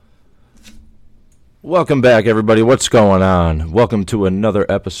Welcome back, everybody. What's going on? Welcome to another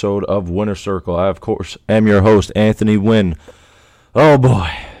episode of Winner Circle. I, of course, am your host, Anthony Wynn. Oh, boy.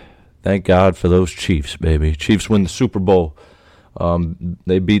 Thank God for those Chiefs, baby. Chiefs win the Super Bowl.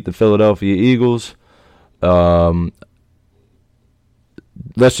 They beat the Philadelphia Eagles. Let's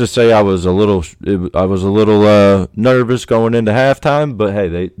just say I was a little nervous going into halftime, but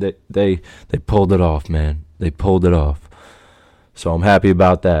hey, they pulled it off, man. They pulled it off. So I'm happy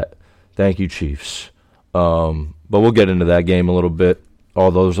about that. Thank you, Chiefs. But we'll get into that game a little bit.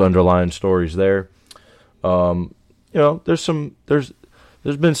 All those underlying stories there. There's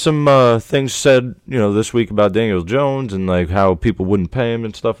been some things said, this week about Daniel Jones and like how people wouldn't pay him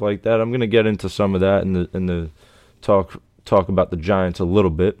and stuff like that. I'm gonna get into some of that in the talk about the Giants a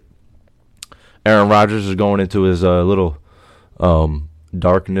little bit. Aaron Rodgers is going into his little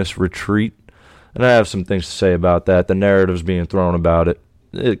darkness retreat, and I have some things to say about that. The narrative's being thrown about it.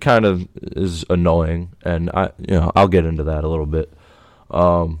 It kind of is annoying, and I'll get into that a little bit.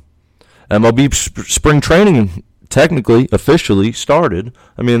 MLB spring training technically, officially started.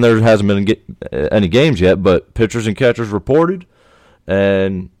 I mean, there hasn't been any games yet, but pitchers and catchers reported,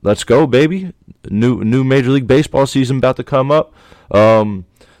 and let's go, baby. New Major League Baseball season about to come up.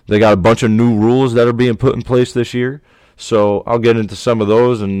 They got a bunch of new rules that are being put in place this year, so I'll get into some of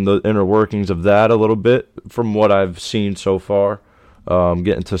those and the inner workings of that a little bit from what I've seen so far.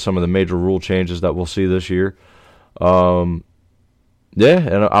 Get into some of the major rule changes that we'll see this year. And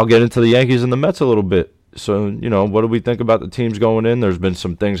I'll get into the Yankees and the Mets a little bit. So, what do we think about the teams going in? There's been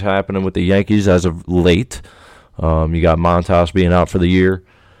some things happening with the Yankees as of late. You got Montas being out for the year.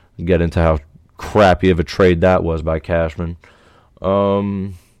 Get into how crappy of a trade that was by Cashman. All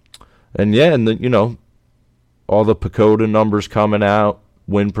the Pacoda numbers coming out,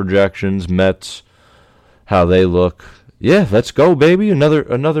 win projections, Mets, how they look. Yeah, let's go, baby.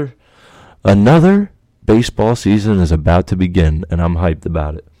 Another baseball season is about to begin, and I'm hyped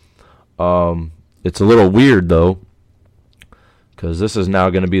about it. It's a little weird, though, because this is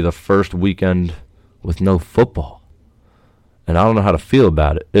now going to be the first weekend with no football. And I don't know how to feel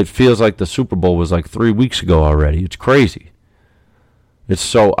about it. It feels like the Super Bowl was like 3 weeks ago already. It's crazy. It's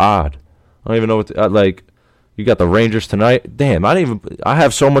so odd. I don't even know what you got the Rangers tonight. Damn, I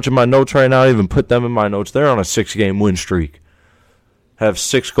have so much in my notes right now. I didn't even put them in my notes. They're on a 6-game win streak. Have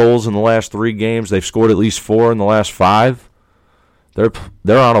 6 goals in the last 3 games. They've scored at least 4 in the last 5. They're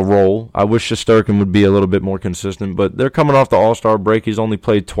on a roll. I wish Shesterkin would be a little bit more consistent, but they're coming off the All-Star break. He's only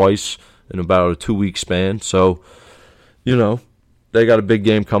played twice in about a 2-week span. So, they got a big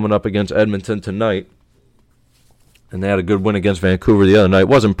game coming up against Edmonton tonight. And they had a good win against Vancouver the other night. It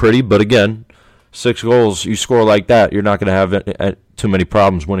wasn't pretty, but again, 6 goals, you score like that, you're not going to have too many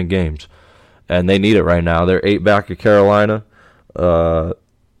problems winning games. And they need it right now. They're 8 back of Carolina. I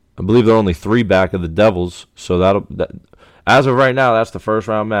believe they're only 3 back of the Devils. So as of right now, that's the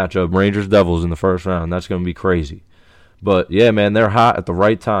first-round matchup. Rangers-Devils in the first round. That's going to be crazy. But, yeah, man, they're hot at the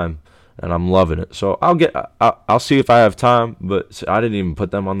right time, and I'm loving it. So I'll see if I have time, but I didn't even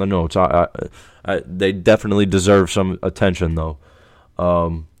put them on the notes. They definitely deserve some attention, though.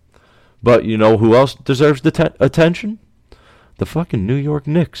 But you know who else deserves attention? The fucking New York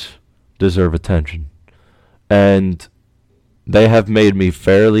Knicks deserve attention. And they have made me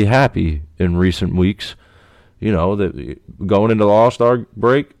fairly happy in recent weeks. That going into the All-Star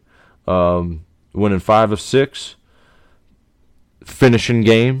break, winning 5 of 6, finishing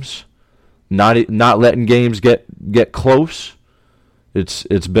games, not letting games get close. It's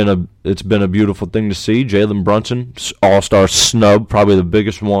been a beautiful thing to see. Jalen Brunson, All-Star snub, probably the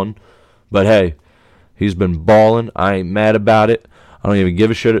biggest one. But hey, he's been balling. I ain't mad about it. I don't even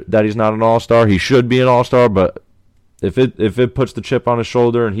give a shit that he's not an All-Star. He should be an All-Star, but if it puts the chip on his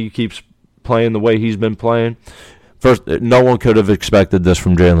shoulder and he keeps playing the way he's been playing, no one could have expected this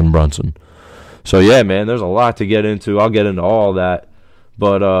from Jalen Brunson. So yeah, man, there's a lot to get into. I'll get into all that.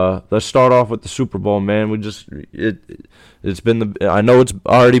 But let's start off with the Super Bowl, man. I know it's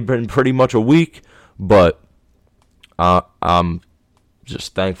already been pretty much a week, but I'm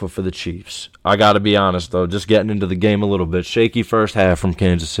just thankful for the Chiefs. I got to be honest, though, just getting into the game a little bit. Shaky first half from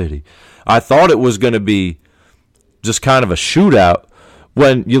Kansas City. I thought it was going to be just kind of a shootout.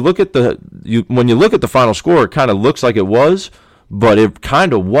 When you look at the final score, it kind of looks like it was, but it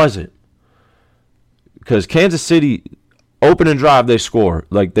kind of wasn't. Because Kansas City, opening drive, they score.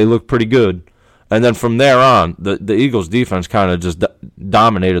 Like, they look pretty good. And then from there on, the Eagles' defense kind of just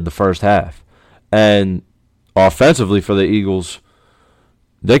dominated the first half. And offensively for the Eagles,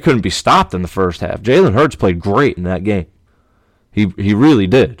 they couldn't be stopped in the first half. Jalen Hurts played great in that game. He really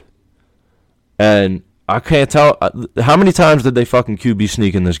did. And I can't tell. How many times did they fucking QB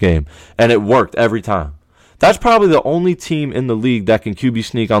sneak in this game? And it worked every time. That's probably the only team in the league that can QB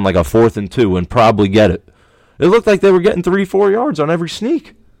sneak on like a 4th and 2 and probably get it. It looked like they were getting 3-4 yards on every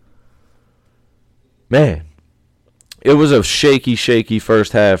sneak. Man, it was a shaky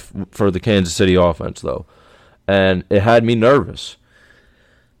first half for the Kansas City offense, though. And it had me nervous.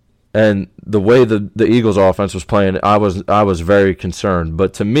 And the way the Eagles offense was playing, I was very concerned.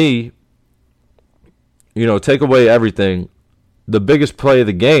 But to me, take away everything, the biggest play of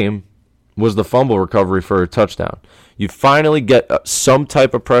the game was the fumble recovery for a touchdown. You finally get some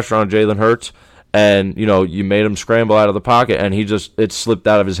type of pressure on Jalen Hurts, and you made him scramble out of the pocket, and it slipped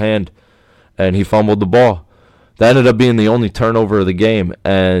out of his hand, and he fumbled the ball. That ended up being the only turnover of the game,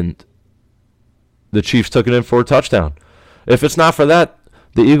 and the Chiefs took it in for a touchdown. If it's not for that,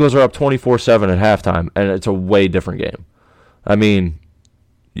 the Eagles are up 24-7 at halftime, and it's a way different game. I mean,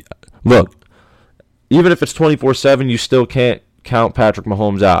 look, even if it's 24-7, you still can't count Patrick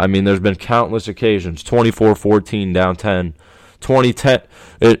Mahomes out. I mean, there's been countless occasions, 24-14, down 10, 20-10,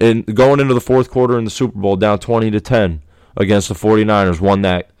 and going into the fourth quarter in the Super Bowl, down 20-10 against the 49ers, won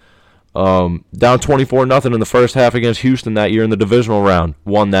that. Down 24-0 in the first half against Houston that year in the divisional round,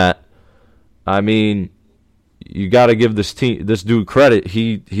 won that. I mean, you got to give this dude credit.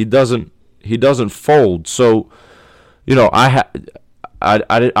 He doesn't fold. So, I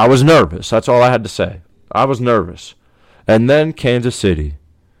was nervous. That's all I had to say. I was nervous. And then Kansas City.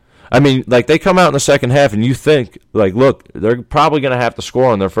 I mean, like, they come out in the second half and you think, like, look, they're probably going to have to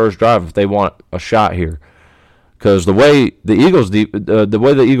score on their first drive if they want a shot here. Because the way the Eagles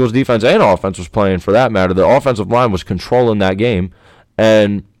defense and offense was playing, for that matter, the offensive line was controlling that game.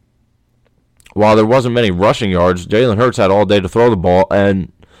 And while there wasn't many rushing yards, Jalen Hurts had all day to throw the ball,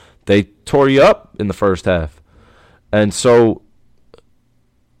 and they tore you up in the first half. And so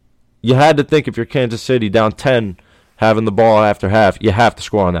you had to think, if you're Kansas City down 10, having the ball after half, you have to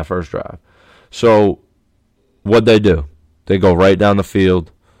score on that first drive. So what'd they do? They go right down the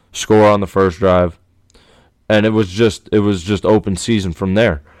field, score on the first drive, and it was just open season from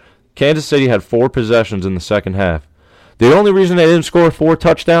there. Kansas City had 4 possessions in the second half. The only reason they didn't score 4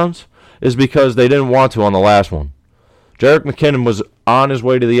 touchdowns is because they didn't want to on the last one. Jerick McKinnon was on his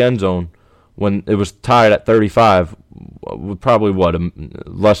way to the end zone when it was tied at 35, with probably a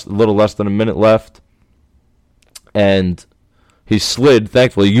little less than a minute left, and he slid.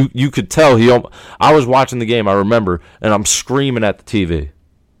 Thankfully, you could tell I was watching the game, I remember, and I'm screaming at the TV,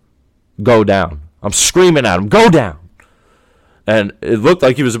 "Go down!" I'm screaming at him, "Go down!" And it looked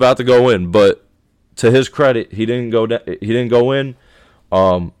like he was about to go in, but to his credit, he didn't go down. He didn't go in.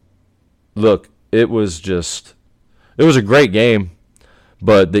 Look, it was a great game,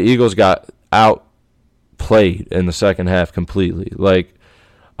 but the Eagles got outplayed in the second half completely. Like,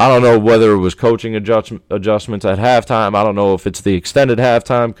 I don't know whether it was coaching adjustments at halftime. I don't know if it's the extended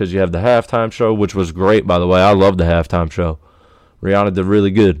halftime, because you have the halftime show, which was great, by the way. I love the halftime show. Rihanna did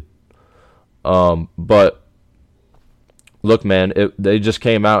really good. But look, man, they just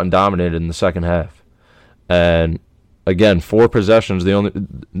came out and dominated in the second half. And again, 4 possessions.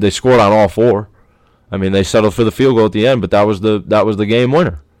 They scored on all 4. I mean, they settled for the field goal at the end, but that was the game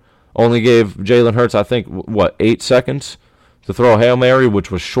winner. Only gave Jalen Hurts, I think, 8 seconds to throw a Hail Mary,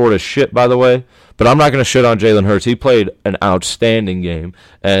 which was short as shit, by the way. But I'm not going to shit on Jalen Hurts. He played an outstanding game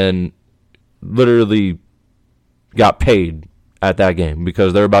and literally got paid at that game,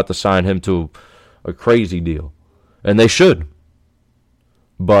 because they're about to sign him to a crazy deal, and they should.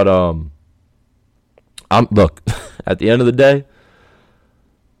 But look, at the end of the day,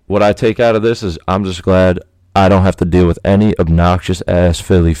 what I take out of this is I'm just glad I don't have to deal with any obnoxious ass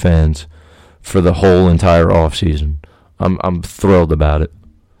Philly fans for the whole entire offseason. I'm thrilled about it.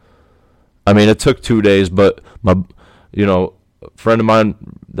 I mean, it took 2 days, but my friend of mine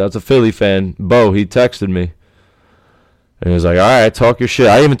that's a Philly fan, Bo, he texted me. And he was like, all right, talk your shit.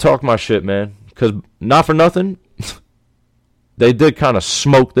 I didn't even talk my shit, man. Because not for nothing, they did kind of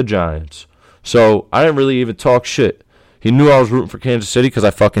smoke the Giants. So I didn't really even talk shit. He knew I was rooting for Kansas City because I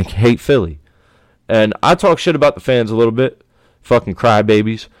fucking hate Philly. And I talk shit about the fans a little bit. Fucking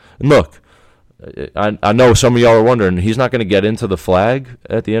crybabies. And look, I know some of y'all are wondering, he's not going to get into the flag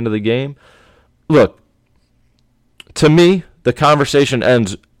at the end of the game. Look, to me, the conversation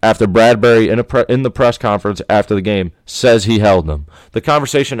ends after Bradbury in the press conference after the game says he held them. The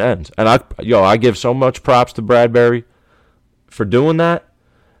conversation ends. And I give so much props to Bradbury for doing that.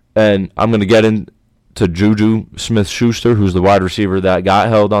 And I'm going to get into Juju Smith-Schuster, who's the wide receiver that got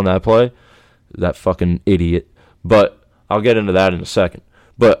held on that play. That fucking idiot. But I'll get into that in a second.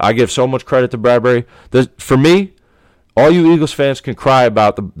 But I give so much credit to Bradbury. For me, all you Eagles fans can cry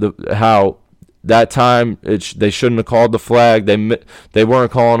about how that time, they shouldn't have called the flag. They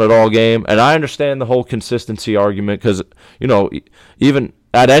weren't calling it all game. And I understand the whole consistency argument because, even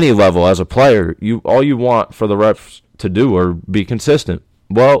at any level as a player, all you want for the refs to do or be consistent.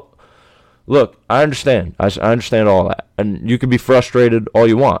 Well, look, I understand. I understand all that. And you can be frustrated all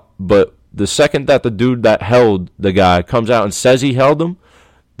you want. But the second that the dude that held the guy comes out and says he held him,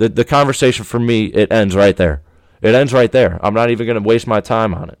 the conversation for me, it ends right there. It ends right there. I'm not even going to waste my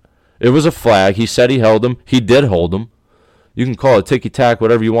time on it. It was a flag. He said he held him. He did hold him. You can call it ticky-tack,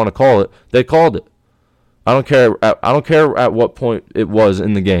 whatever you want to call it. They called it. I don't care. I don't care at what point it was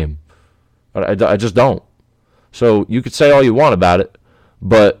in the game. I just don't. So you could say all you want about it,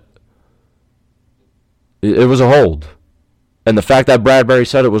 but it was a hold. And the fact that Bradbury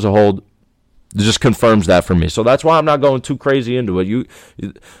said it was a hold just confirms that for me. So that's why I'm not going too crazy into it.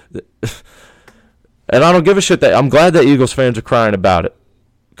 And I don't give a shit that I'm glad that Eagles fans are crying about it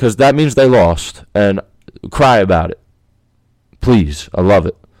because that means they lost. And cry about it. Please. I love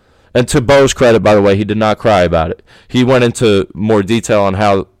it. And to Bo's credit, by the way, he did not cry about it. He went into more detail on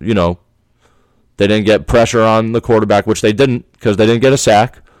how, they didn't get pressure on the quarterback, which they didn't because they didn't get a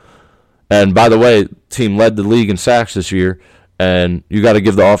sack. And by the way, team led the league in sacks this year. And you got to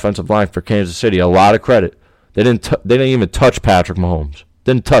give the offensive line for Kansas City a lot of credit. They didn't even touch Patrick Mahomes.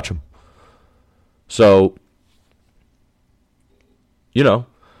 Didn't touch him. So, you don't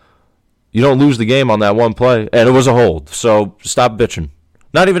lose the game on that one play. And it was a hold. So stop bitching.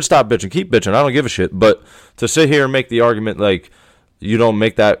 Not even stop bitching. Keep bitching. I don't give a shit. But to sit here and make the argument like you don't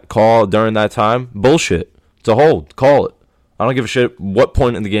make that call during that time, bullshit. It's a hold. Call it. I don't give a shit what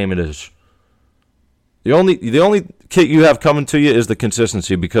point in the game it is. The only kit you have coming to you is the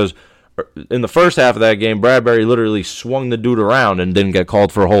consistency because in the first half of that game, Bradbury literally swung the dude around and didn't get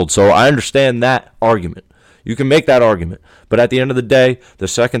called for a hold. So I understand that argument. You can make that argument. But at the end of the day, the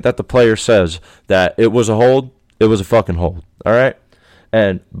second that the player says that it was a hold, it was a fucking hold. All right?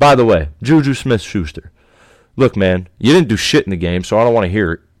 And by the way, Juju Smith-Schuster. Look, man, you didn't do shit in the game, so I don't want to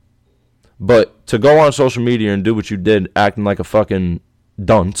hear it. But to go on social media and do what you did, acting like a fucking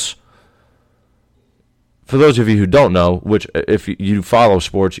dunce, for those of you who don't know, which if you follow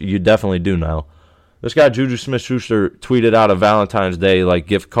sports, you definitely do know, this guy Juju Smith-Schuster tweeted out a Valentine's Day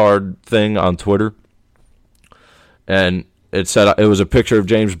gift card thing on Twitter, and it said it was a picture of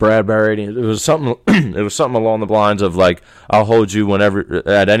James Bradbury. It was something. It was something along the lines of "I'll hold you whenever,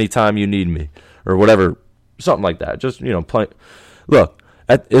 at any time you need me," or whatever, something like that. Just play. Look.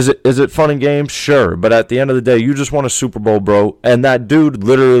 Is it fun and games? Sure. But at the end of the day, you just won a Super Bowl, bro. And that dude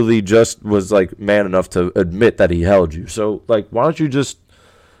literally just was, man enough to admit that he held you. So, why don't you just,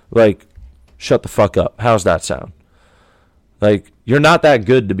 shut the fuck up? How's that sound? You're not that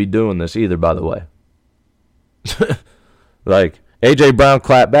good to be doing this either, by the way. A.J. Brown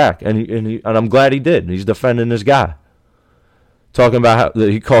clapped back, and I'm glad he did. He's defending his guy. Talking about how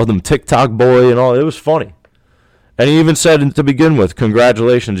he called him TikTok boy and all. It was funny. And he even said to begin with,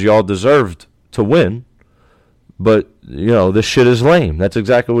 congratulations, y'all deserved to win. But, this shit is lame. That's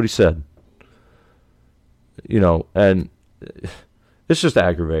exactly what he said. And it's just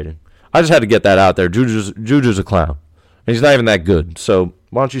aggravating. I just had to get that out there. Juju's a clown. And he's not even that good. So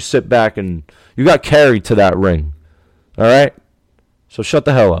why don't you sit back and you got carried to that ring. All right? So shut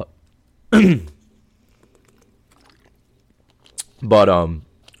the hell up. But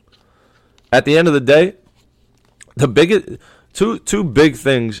at the end of the day, the biggest two big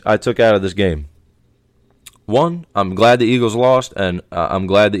things I took out of this game. One, I'm glad the Eagles lost, and I'm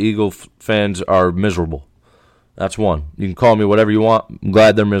glad the Eagle fans are miserable. That's one. You can call me whatever you want. I'm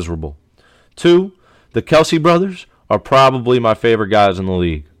glad they're miserable. Two, the Kelsey brothers are probably my favorite guys in the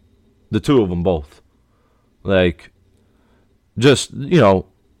league. The two of them both. Just, the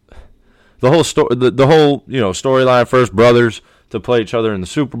whole storyline, first brothers to play each other in the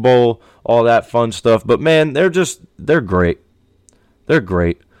Super Bowl, all that fun stuff. But, man, they're great. They're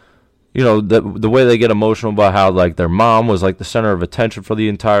great. The way they get emotional about how, their mom was, the center of attention for the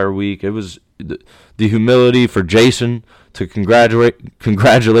entire week. It was the humility for Jason to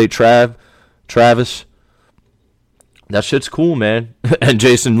congratulate Travis. That shit's cool, man. And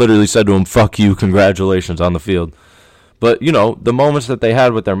Jason literally said to him, fuck you, congratulations, on the field. But, the moments that they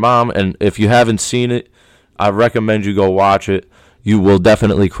had with their mom, and if you haven't seen it, I recommend you go watch it. You will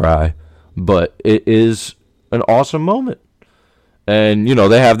definitely cry. But it is an awesome moment. And,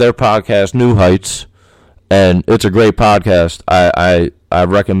 they have their podcast, New Heights, and it's a great podcast. I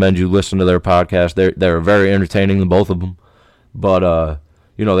recommend you listen to their podcast. They're very entertaining, both of them. But,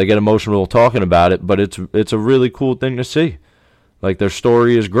 they get emotional talking about it, but it's a really cool thing to see. Their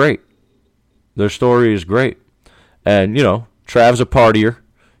story is great. And, Trav's a partier.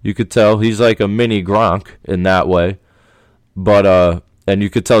 You could tell he's like a mini Gronk in that way. But and you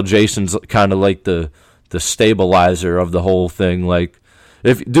could tell Jason's kind of like the stabilizer of the whole thing. Like,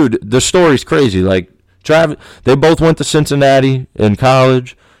 the story's crazy. Like, Travis, they both went to Cincinnati in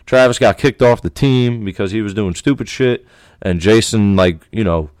college. Travis got kicked off the team because he was doing stupid shit, and Jason, like,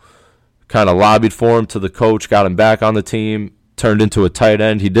 kind of lobbied for him to the coach, got him back on the team, turned into a tight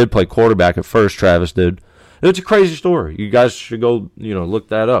end. He did play quarterback at first, Travis did. It's a crazy story. You guys should go, look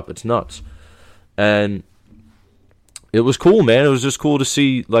that up. It's nuts. And it was cool, man. It was just cool to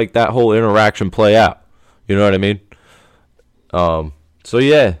see, like, that whole interaction play out. You know what I mean? So,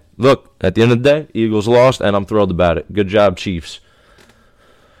 yeah, look, at the end of the day, Eagles lost, and I'm thrilled about it. Good job, Chiefs.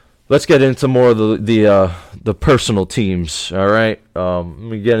 Let's get into more of the personal teams, all right? Let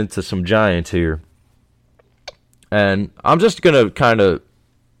me get into some Giants here. And I'm just going to kind of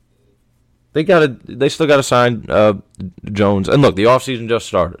they still got to sign Jones. And look, the offseason just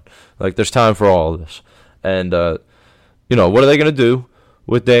started. Like, there's time for all of this. And, what are they going to do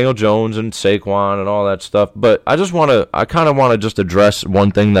with Daniel Jones and Saquon and all that stuff? But I kind of want to just address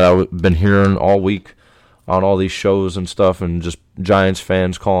one thing that I've been hearing all week on all these shows and stuff, and just Giants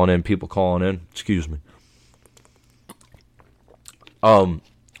fans calling in, people calling in. Excuse me.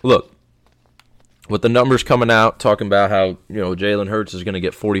 Look. With the numbers coming out, talking about how, Jalen Hurts is going to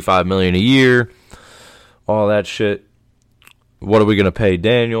get $45 million a year, all that shit. What are we going to pay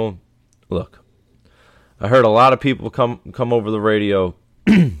Daniel? Look, I heard a lot of people come over the radio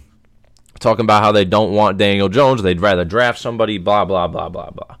talking about how they don't want Daniel Jones. They'd rather draft somebody, blah, blah, blah,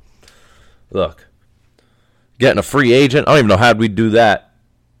 blah, blah. Look, getting a free agent, I don't even know how we do that.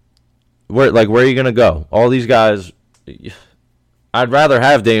 Where are you going to go? All these guys... I'd rather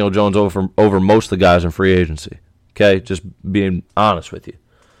have Daniel Jones over most of the guys in free agency. Okay, just being honest with you.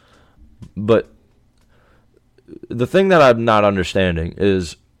 But the thing that I'm not understanding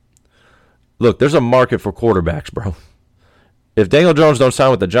is, look, there's a market for quarterbacks, bro. If Daniel Jones don't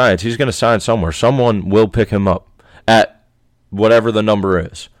sign with the Giants, he's going to sign somewhere. Someone will pick him up at whatever the number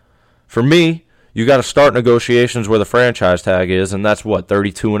is. For me, you got to start negotiations where the franchise tag is, and that's what,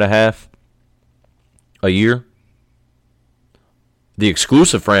 $32.5 a year. The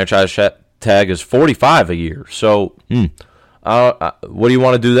exclusive franchise tag is $45 a year. So, what do you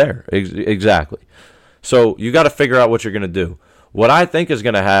want to do there? Exactly. So, you got to figure out what you're going to do. What I think is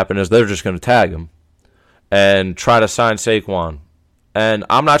going to happen is they're just going to tag him and try to sign Saquon. And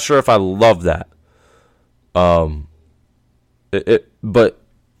I'm not sure if I love that. But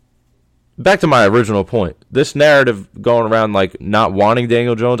back to my original point. This narrative going around like not wanting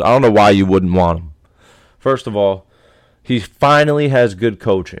Daniel Jones, I don't know why you wouldn't want him. First of all, he finally has good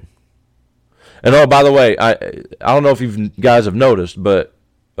coaching. And, oh, by the way, I don't know if you guys have noticed, but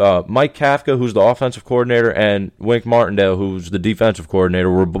Mike Kafka, who's the offensive coordinator, and Wink Martindale, who's the defensive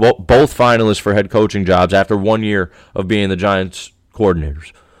coordinator, were both finalists for head coaching jobs after 1 year of being the Giants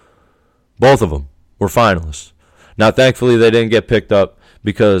coordinators. Both of them were finalists. Now, thankfully, they didn't get picked up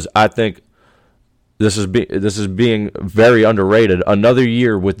because I think this is being very underrated. Another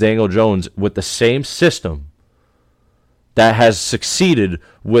year with Daniel Jones with the same system that has succeeded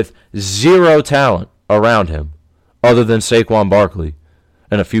with zero talent around him other than Saquon Barkley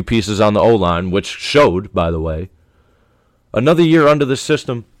and a few pieces on the O-line, which showed, by the way. Another year under this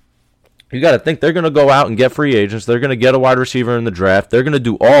system, you got to think they're going to go out and get free agents. They're going to get a wide receiver in the draft. They're going to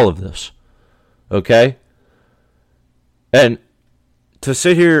do all of this, okay? And to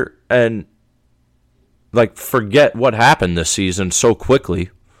sit here and, like, forget what happened this season so quickly,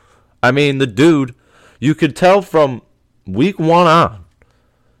 I mean, the dude, you could tell from week 1 on,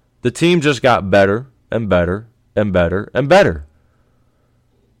 the team just got better and better and better and better.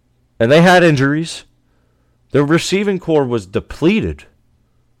 And they had injuries. Their receiving core was depleted.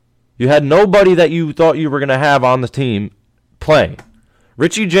 You had nobody that you thought you were going to have on the team playing.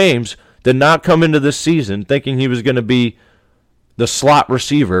 Richie James did not come into this season thinking he was going to be the slot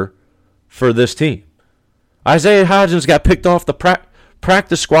receiver for this team. Isaiah Hodgins got picked off the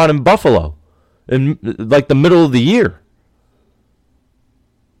practice squad in Buffalo in like the middle of the year.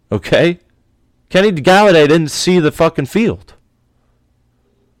 Okay? Kenny Galladay didn't see the fucking field.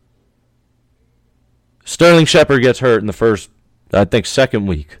 Sterling Shepard gets hurt in the first, I think, second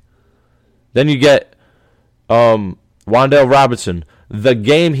week. Then you get Wan'Dale Robinson. The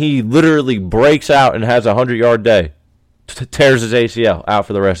game he literally breaks out and has a 100-yard day. Tears his ACL, out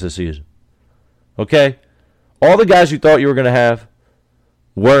for the rest of the season. Okay? All the guys you thought you were going to have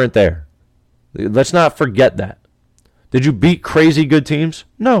weren't there. Let's not forget that. Did you beat crazy good teams?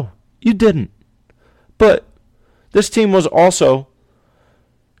 No, you didn't. But this team was also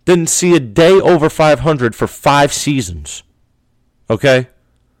didn't see a day over 500 for 5 seasons. Okay?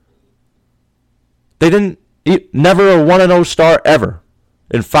 Never a 1-0 start ever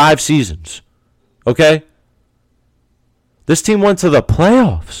in 5 seasons. Okay? This team went to the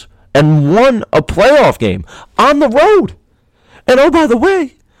playoffs and won a playoff game on the road. And oh, by the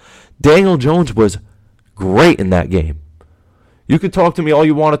way, Daniel Jones was great in that game. You can talk to me all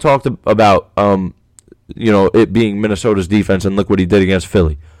you want to talk about, it being Minnesota's defense, and look what he did against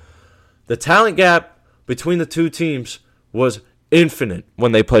Philly. The talent gap between the two teams was infinite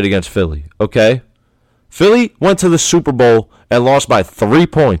when they played against Philly, okay? Philly went to the Super Bowl and lost by 3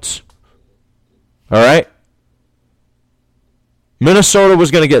 points. All right? Minnesota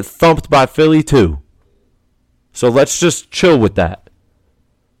was going to get thumped by Philly too. So let's just chill with that.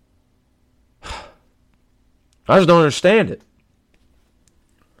 I just don't understand it.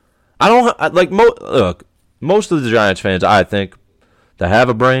 Look, most of the Giants fans, I think, that have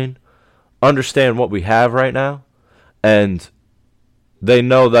a brain, understand what we have right now, and they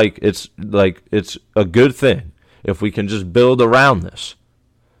know it's a good thing if we can just build around this.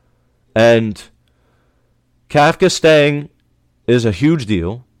 And Kafka staying is a huge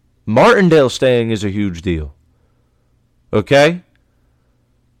deal. Martindale staying is a huge deal. Okay?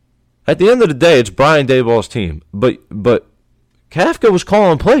 At the end of the day, it's Brian Daboll's team, but Kafka was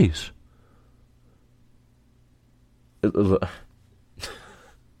calling plays. The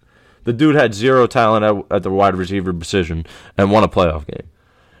dude had zero talent at the wide receiver position and won a playoff game.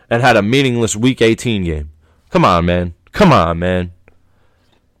 And had a meaningless Week 18 game. Come on, man.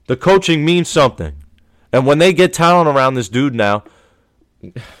 The coaching means something. And when they get talent around this dude now,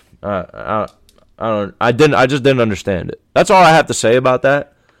 I just didn't understand it. That's all I have to say about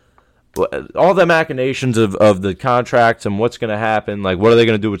that. All the machinations of the contracts and what's going to happen, like what are they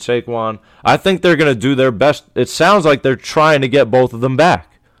going to do with Saquon? I think they're going to do their best. It sounds like they're trying to get both of them back.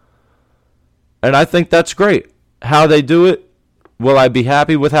 And I think that's great. How they do it, will I be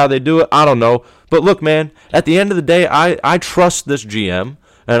happy with how they do it? I don't know. But look, man, at the end of the day, I trust this GM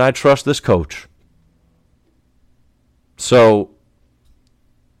and I trust this coach. So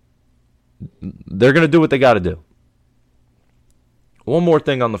they're going to do what they got to do. One more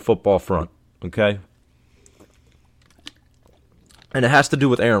thing on the football front, okay? And it has to do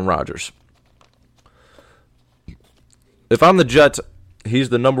with Aaron Rodgers. If I'm the Jets, he's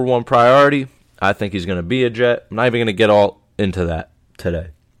the number one priority. I think he's going to be a Jet. I'm not even going to get all into that today.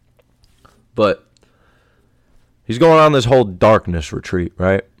 But he's going on this whole darkness retreat,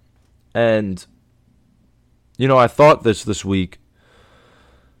 right? And, I thought this week,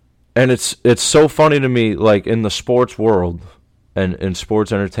 and it's so funny to me, like in the sports world, and in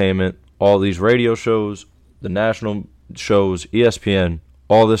sports entertainment, all these radio shows, the national shows, ESPN,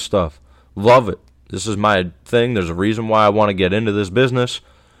 all this stuff. Love it. This is my thing. There's a reason why I want to get into this business.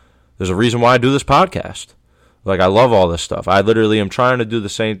 There's a reason why I do this podcast. Like, I love all this stuff. I literally am trying to do the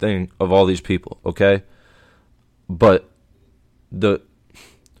same thing of all these people, okay? But this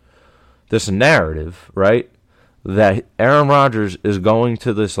narrative, right, that Aaron Rodgers is going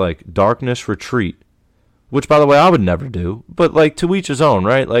to this, darkness retreat, which, by the way, I would never do. But, to each his own,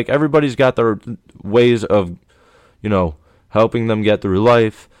 right? Everybody's got their ways of, helping them get through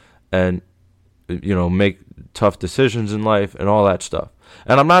life and, make tough decisions in life and all that stuff.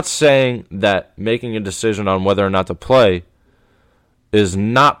 And I'm not saying that making a decision on whether or not to play is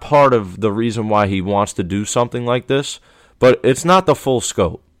not part of the reason why he wants to do something like this, but it's not the full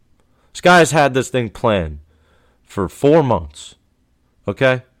scope. This guy has had this thing planned for 4 months,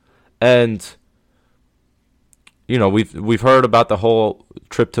 okay? And we've heard about the whole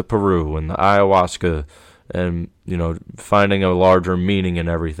trip to Peru and the ayahuasca and, finding a larger meaning in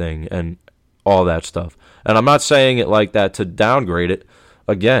everything and all that stuff. And I'm not saying it like that to downgrade it.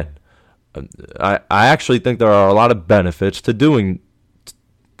 Again, I actually think there are a lot of benefits to doing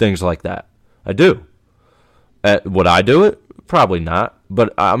things like that. I do. Would I do it? Probably not.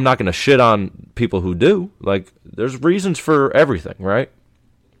 But I'm not going to shit on people who do. There's reasons for everything, right?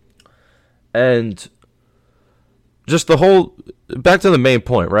 And just back to the main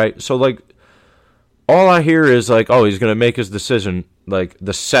point, right? So, all I hear is, he's going to make his decision,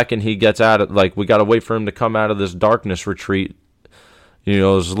 the second he gets out of, we got to wait for him to come out of this darkness retreat,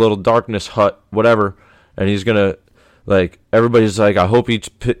 this little darkness hut, whatever, and he's going to, everybody's I hope he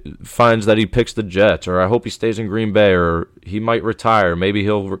finds that he picks the Jets, or I hope he stays in Green Bay, or he might retire. Maybe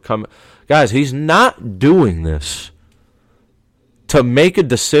he'll come. Guys, he's not doing this to make a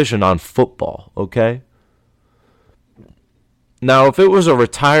decision on football, okay? Now, if it was a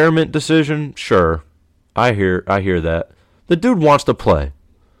retirement decision, sure, I hear that. The dude wants to play,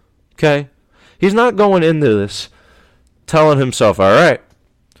 okay? He's not going into this telling himself, all right,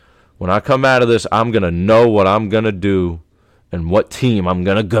 when I come out of this, I'm going to know what I'm going to do and what team I'm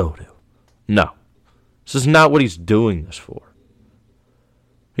going to go to. No. This is not what he's doing this for.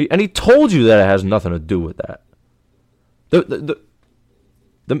 He told you that it has nothing to do with that. The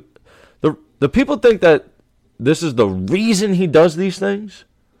people think that this is the reason he does these things.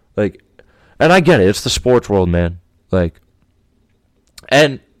 Like, and I get it. It's the sports world, man. Like,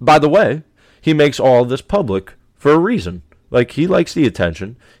 and by the way, he makes all of this public for a reason. Like, he likes the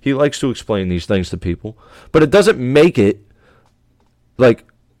attention. He likes to explain these things to people. But it doesn't make it, like,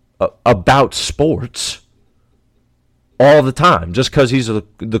 about sports all the time just because he's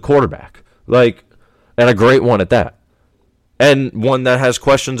the quarterback. Like, and a great one at that. And one that has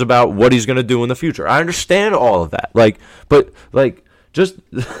questions about what he's going to do in the future. I understand all of that. Like, but, like, just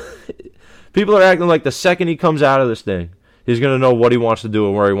people are acting like the second he comes out of this thing, he's going to know what he wants to do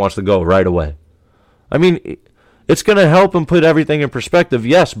and where he wants to go right away. I mean, it's going to help him put everything in perspective,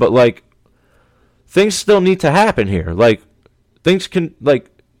 yes, but, like, things still need to happen here. Like, things can,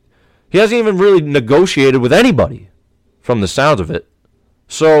 like, he hasn't even really negotiated with anybody from the sounds of it.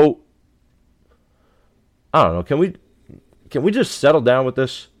 So, I don't know. Can we just settle down with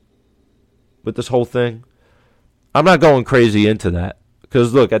this whole thing? I'm not going crazy into that.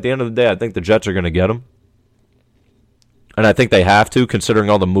 Because, look, at the end of the day, I think the Jets are going to get him. And I think they have to, considering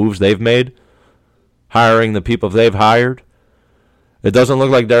all the moves they've made. Hiring the people they've hired. It doesn't look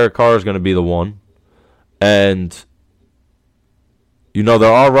like Derek Carr is going to be the one. And, you know,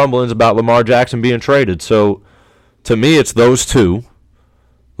 there are rumblings about Lamar Jackson being traded. So, to me, it's those two.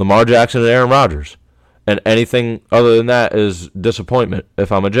 Lamar Jackson and Aaron Rodgers. And anything other than that is disappointment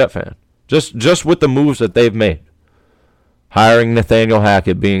if I'm a Jet fan. Just with the moves that they've made. Hiring Nathaniel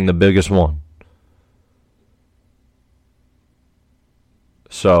Hackett being the biggest one.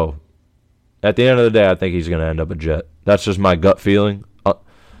 So, at the end of the day, I think he's going to end up a Jet. That's just my gut feeling.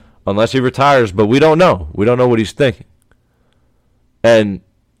 Unless he retires, but we don't know. We don't know what he's thinking. And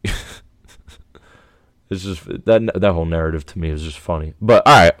it's just that whole narrative to me is just funny. But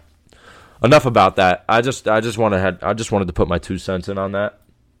all right. Enough about that. I just wanted to put my 2 cents in on that.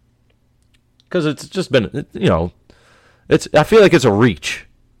 Cuz it's just been, you know, I feel like it's a reach.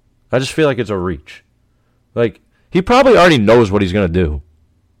 I just feel like it's a reach. Like, he probably already knows what he's going to do.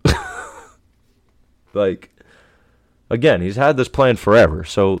 Like, again, he's had this plan forever.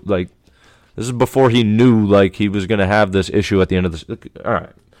 So, like, this is before he knew, like, he was going to have this issue at the end of this. All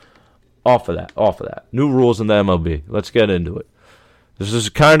right. Off of that. New rules in the MLB. Let's get into it. It's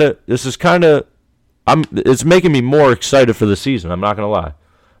making me more excited for the season. I'm not going to lie.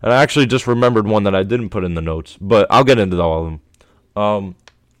 And I actually just remembered one that I didn't put in the notes, but I'll get into all of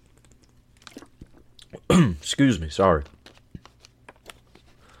them. Excuse me, sorry.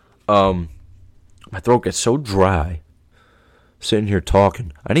 My throat gets so dry sitting here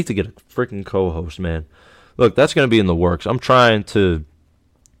talking. I need to get a freaking co-host, man. Look, that's going to be in the works. I'm trying to.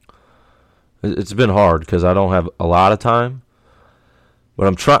 It's been hard because I don't have a lot of time, but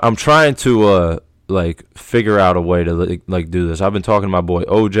I'm trying to like figure out a way to like do this. I've been talking to my boy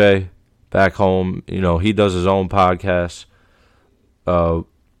OJ back home. You know, he does his own podcast.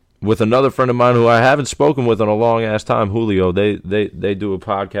 With another friend of mine who I haven't spoken with in a long ass time, Julio. They do a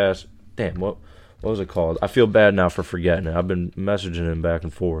podcast. Damn, what was it called? I feel bad now for forgetting it. I've been messaging him back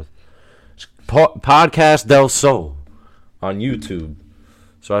and forth. It's Podcast del Sol on YouTube.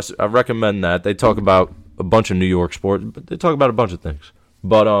 So I recommend that. They talk about a bunch of New York sports, but they talk about a bunch of things.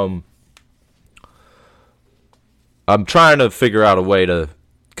 But I'm trying to figure out a way to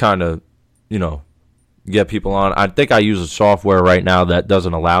kind of, you know, get people on. I think I use a software right now that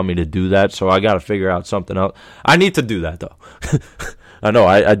doesn't allow me to do that, so I got to figure out something else. I need to do that, though. I know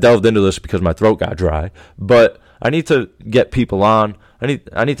I delved into this because my throat got dry, but I need to get people on. I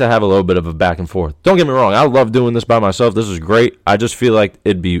need to have a little bit of a back and forth. Don't get me wrong. I love doing this by myself. This is great. I just feel like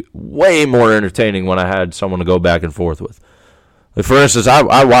it'd be way more entertaining when I had someone to go back and forth with. Like, for instance,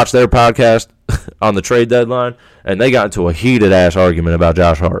 I watched their podcast on the trade deadline, and they got into a heated-ass argument about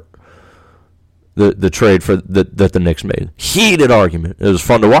Josh Hart. The trade that the Knicks made. Heated argument. It was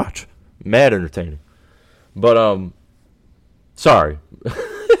fun to watch. Mad entertaining. But, sorry.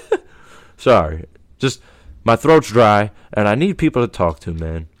 Sorry. Just, my throat's dry, and I need people to talk to,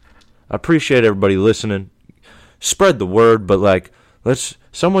 man. I appreciate everybody listening. Spread the word, but, like,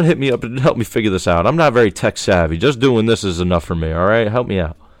 someone hit me up and help me figure this out. I'm not very tech savvy. Just doing this is enough for me, all right? Help me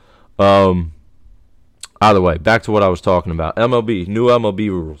out. Either way, back to what I was talking about. MLB, new MLB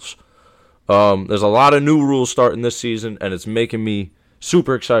rules. There's a lot of new rules starting this season, and it's making me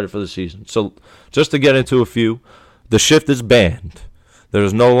super excited for the season. So just to get into a few, the shift is banned.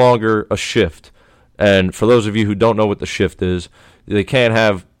 There's no longer a shift. And for those of you who don't know what the shift is, they can't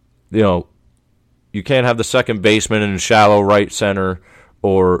have, you know, you can't have the second baseman in shallow right center,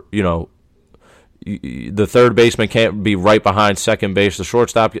 or, you know, the third baseman can't be right behind second base. The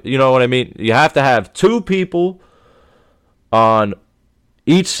shortstop, you know what I mean? You have to have two people on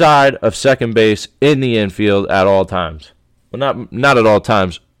each side of second base in the infield at all times. Well, not at all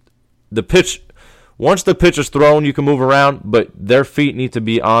times. Once the pitch is thrown, you can move around, but their feet need to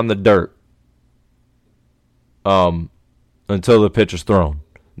be on the dirt until the pitch is thrown.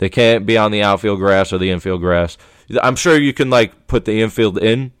 They can't be on the outfield grass or the infield grass. I'm sure you can put the infield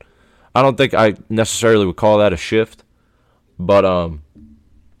in. I don't think I necessarily would call that a shift, but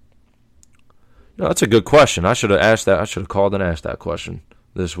that's a good question. I should have asked that. I should have called and asked that question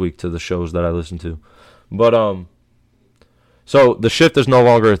this week to the shows that I listen to. But so the shift is no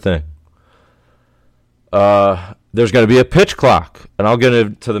longer a thing. There's going to be a pitch clock, and I'll get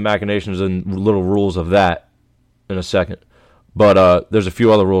into the machinations and little rules of that in a second. But there's a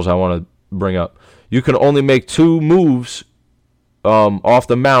few other rules I want to bring up. You can only make two moves off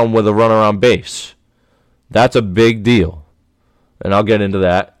the mound with a runner on base. That's a big deal, and I'll get into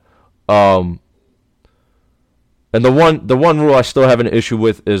that. And the one rule I still have an issue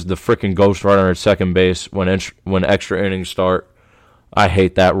with is the freaking ghost runner at second base when extra innings start. I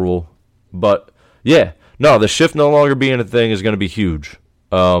hate that rule. But yeah, no, the shift no longer being a thing is going to be huge.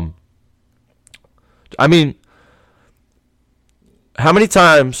 I mean, how many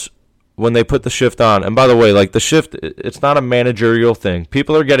times when they put the shift on, and by the way, the shift, it's not a managerial thing.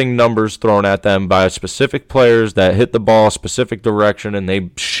 People are getting numbers thrown at them by specific players that hit the ball a specific direction, and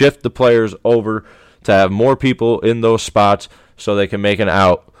they shift the players over to have more people in those spots so they can make an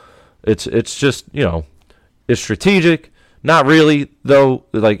out. It's just, it's strategic. Not really, though.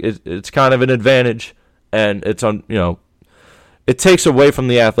 It's kind of an advantage, and it takes away from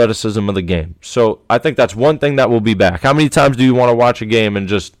the athleticism of the game. So I think that's one thing that will be back. How many times do you want to watch a game and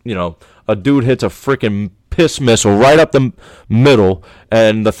just, a dude hits a freaking piss missile right up the middle,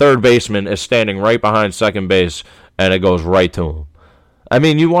 and the third baseman is standing right behind second base, and it goes right to him? I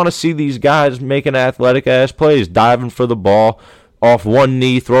mean, you want to see these guys making athletic-ass plays, diving for the ball, off one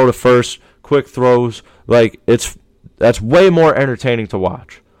knee, throw to first, quick throws. That's way more entertaining to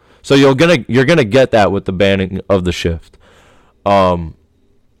watch. So you're gonna get that with the banning of the shift. And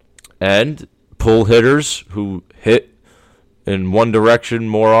pull hitters who hit in one direction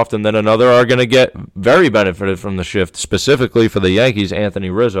more often than another are going to get very benefited from the shift. Specifically for the Yankees, Anthony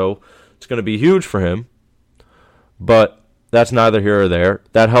Rizzo, it's going to be huge for him. But that's neither here or there.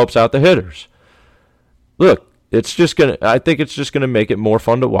 That helps out the hitters. Look, I think it's just going to make it more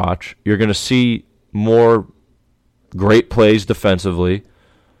fun to watch. You're going to see more great plays defensively,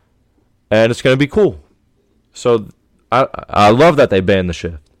 and it's going to be cool. So I love that they banned the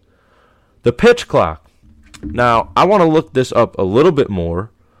shift. The pitch clock. Now, I want to look this up a little bit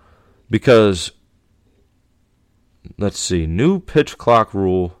more because, let's see, new pitch clock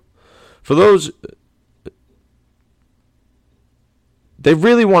rule. For those, they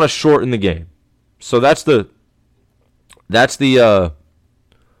really want to shorten the game. So that's the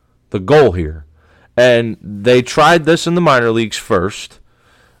goal here. And they tried this in the minor leagues first,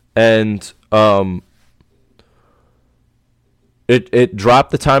 and It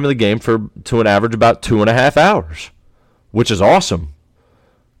dropped the time of the game to an average about 2.5 hours, which is awesome.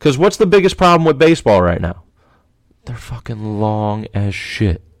 Because what's the biggest problem with baseball right now? They're fucking long as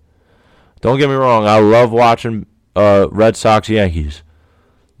shit. Don't get me wrong. I love watching Red Sox-Yankees,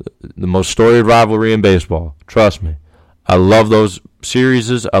 the most storied rivalry in baseball. Trust me. I love those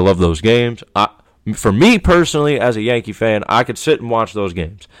series. I love those games. For me personally, as a Yankee fan, I could sit and watch those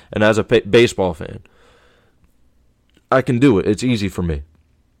games. And as a baseball fan, I can do it. It's easy for me.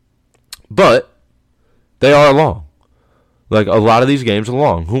 But they are long. A lot of these games are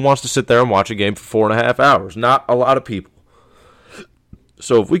long. Who wants to sit there and watch a game for 4.5 hours? Not a lot of people.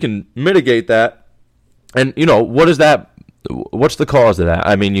 So if we can mitigate that, and, what is that? What's the cause of that?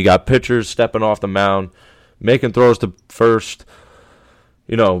 I mean, you got pitchers stepping off the mound, making throws to first,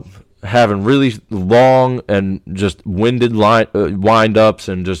 having really long and just winded wind-ups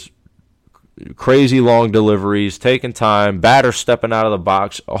and just crazy long deliveries, taking time, batters stepping out of the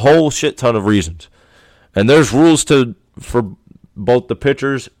box, a whole shit ton of reasons. And there's rules for both the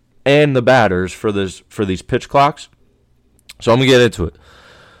pitchers and the batters for these pitch clocks. So I'm going to get into it.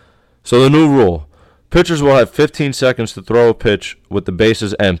 So the new rule, pitchers will have 15 seconds to throw a pitch with the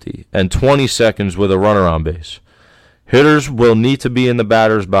bases empty and 20 seconds with a runner on base. Hitters will need to be in the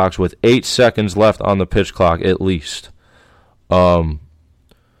batter's box with 8 seconds left on the pitch clock at least.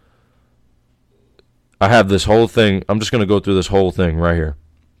 I have this whole thing. I'm just going to go through this whole thing right here.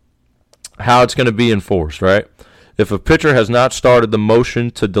 How it's going to be enforced, right? If a pitcher has not started the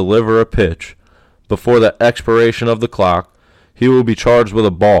motion to deliver a pitch before the expiration of the clock, he will be charged with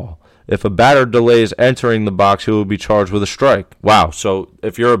a ball. If a batter delays entering the box, he will be charged with a strike. Wow. So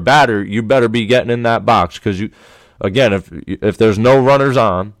if you're a batter, you better be getting in that box because if there's no runners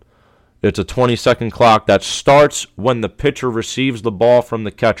on, it's a 20-second clock that starts when the pitcher receives the ball from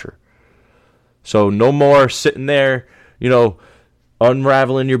the catcher. So no more sitting there,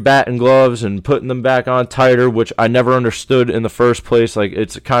 unraveling your bat and gloves and putting them back on tighter, which I never understood in the first place. Like,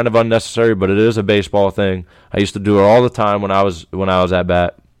 it's kind of unnecessary, but it is a baseball thing. I used to do it all the time when I was at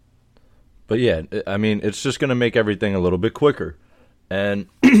bat. But yeah, I mean, it's just going to make everything a little bit quicker. And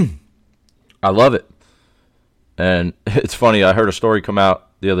I love it. And it's funny, I heard a story come out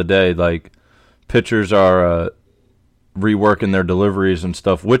the other day, like pitchers are reworking their deliveries and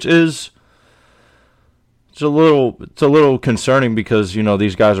stuff, which is it's a little concerning because,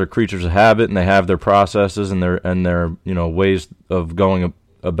 these guys are creatures of habit and they have their processes and their ways of going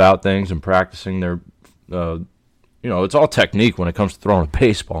about things and practicing their it's all technique when it comes to throwing a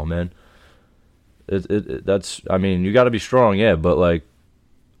baseball, man. That's you got to be strong, yeah, but like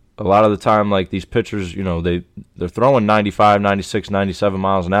a lot of the time, like these pitchers, they're throwing 95, 96, 97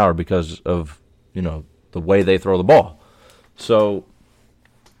 miles an hour because of, the way they throw the ball. So,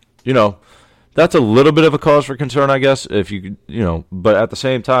 that's a little bit of a cause for concern, I guess, if but at the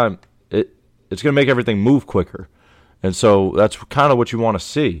same time, it's going to make everything move quicker. And so that's kind of what you want to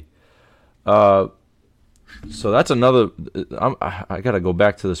see. So that's another, I got to go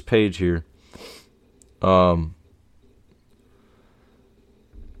back to this page here. I'm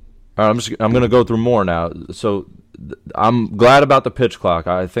going to go through more now. So I'm glad about the pitch clock.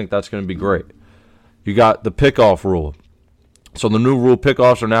 I think that's going to be great. You got the pickoff rule. So the new rule,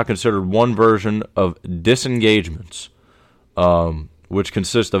 pickoffs are now considered one version of disengagements, which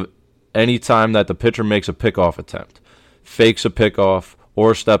consist of any time that the pitcher makes a pickoff attempt, fakes a pickoff,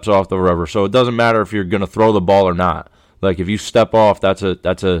 or steps off the rubber. So it doesn't matter if you're going to throw the ball or not. Like if you step off, that's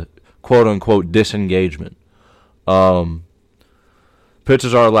a quote-unquote disengagement.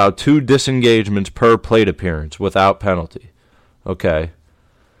 Pitchers are allowed 2 disengagements per plate appearance without penalty. Okay.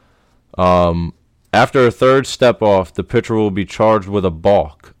 After a third step off, the pitcher will be charged with a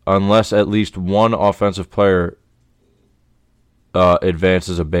balk unless at least one offensive player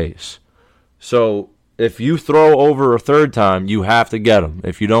advances a base. So if you throw over a third time, you have to get him.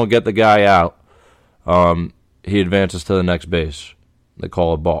 If you don't get the guy out, he advances to the next base. They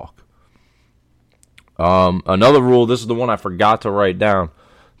call it balk. Another rule, this is the one I forgot to write down,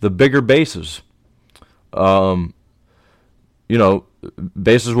 the bigger bases.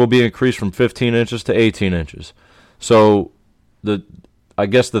 Bases will be increased from 15 inches to 18 inches. So, I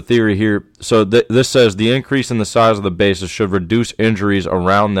guess the theory here, so this says the increase in the size of the bases should reduce injuries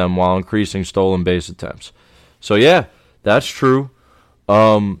around them while increasing stolen base attempts. So, yeah, that's true.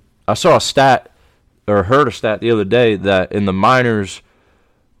 I saw a stat, or heard a stat the other day, that in the minors,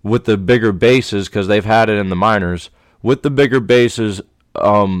 with the bigger bases, because they've had it in the minors, with the bigger bases,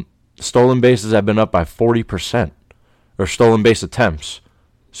 stolen bases have been up by 40%, or stolen base attempts.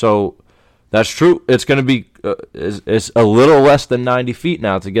 So that's true. It's going to be it's a little less than 90 feet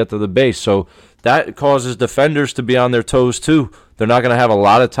now to get to the base. So that causes defenders to be on their toes too. They're not going to have a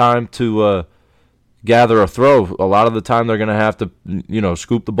lot of time to gather a throw. A lot of the time they're going to have to,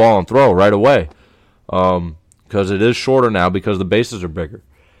 scoop the ball and throw right away, because it is shorter now because the bases are bigger.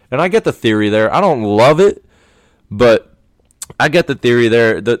 And I get the theory there. I don't love it, but I get the theory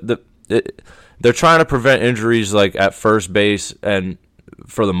there. They're trying to prevent injuries like at first base and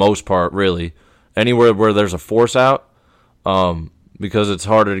for the most part, really, anywhere where there's a force out, because it's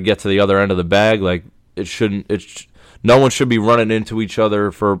harder to get to the other end of the bag. Like no one should be running into each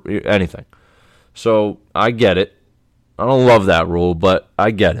other for anything. So I get it. I don't love that rule, but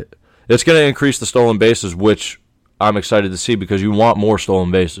I get it. It's going to increase the stolen bases, which I'm excited to see because you want more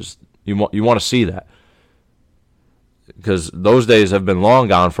stolen bases. You want to see that because those days have been long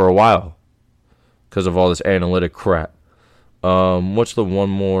gone for a while because of all this analytic crap. What's the one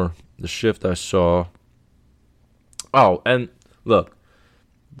more? The shift I saw. Oh, and look,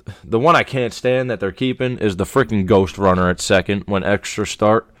 the one I can't stand that they're keeping is the freaking ghost runner at second when extra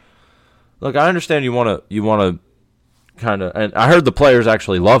start. Look, I understand you want to kind of, and I heard the players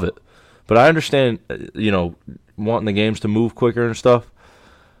actually love it, but I understand, wanting the games to move quicker and stuff.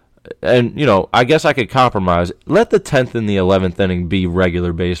 And, I guess I could compromise. Let the 10th and the 11th inning be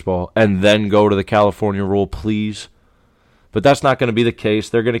regular baseball and then go to the California rule, please. But that's not going to be the case.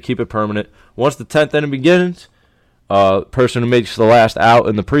 They're going to keep it permanent. Once the 10th inning begins, person who makes the last out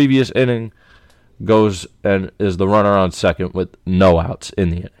in the previous inning goes and is the runner on second with no outs in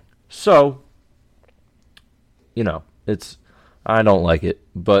the inning. So, I don't like it.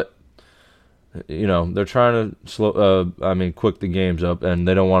 But They're trying to quick the games up, and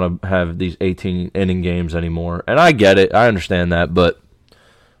they don't want to have these 18-inning games anymore. And I get it. I understand that, but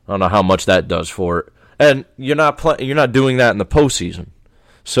I don't know how much that does for it. And you're not doing that in the postseason.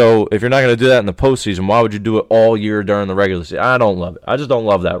 So if you're not going to do that in the postseason, why would you do it all year during the regular season? I don't love it. I just don't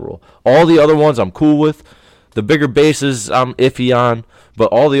love that rule. All the other ones I'm cool with. The bigger bases I'm iffy on,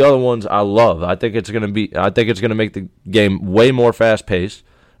 but all the other ones I love. I think it's going to make the game way more fast-paced,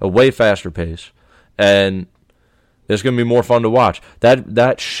 a way faster pace, and it's going to be more fun to watch.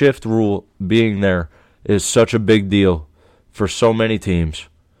 That shift rule being there is such a big deal for so many teams.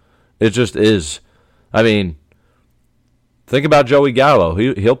 It just is. I mean, think about Joey Gallo.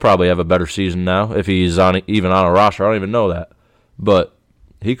 He'll probably have a better season now if he's even on a roster. I don't even know that. But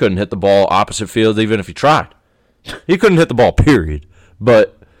he couldn't hit the ball opposite field even if he tried. He couldn't hit the ball, period.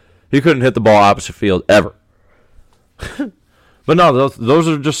 But he couldn't hit the ball opposite field ever. But no, those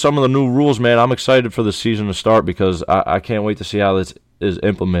are just some of the new rules, man. I'm excited for the season to start because I can't wait to see how this is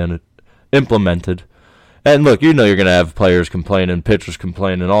implemented. And look, you're going to have players complaining, pitchers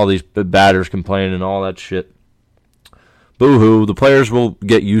complaining, all these batters complaining, and all that shit. Boo-hoo. The players will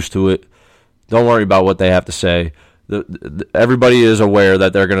get used to it. Don't worry about what they have to say. Everybody is aware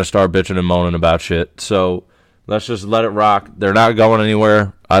that they're going to start bitching and moaning about shit. So let's just let it rock. They're not going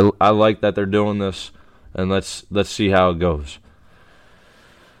anywhere. I like that they're doing this, and let's see how it goes.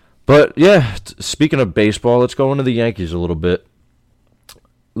 But, yeah, speaking of baseball, let's go into the Yankees a little bit.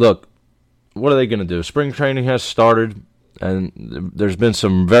 Look, what are they going to do? Spring training has started, and there's been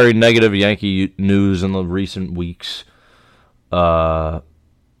some very negative Yankee news in the recent weeks. Frankie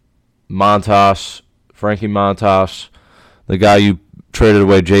Montas, the guy you traded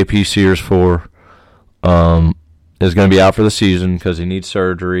away J.P. Sears for, is going to be out for the season because he needs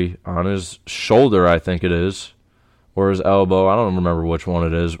surgery on his shoulder, I think it is, or his elbow. I don't remember which one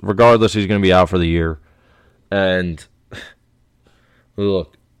it is. Regardless, he's going to be out for the year. And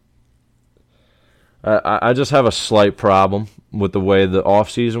look, I just have a slight problem with the way the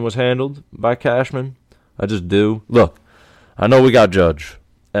offseason was handled by Cashman. I just do. Look, I know we got Judge.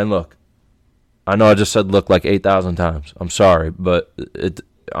 And look, I know I just said look like 8,000 times. I'm sorry, but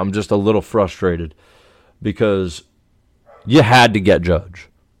I'm just a little frustrated because you had to get Judge.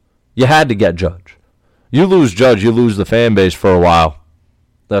 You had to get Judge. You lose Judge, you lose the fan base for a while.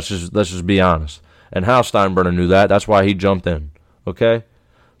 Let's just be honest. And Hal Steinbrenner knew that. That's why he jumped in. Okay?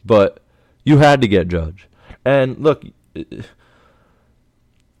 But you had to get Judge. And look,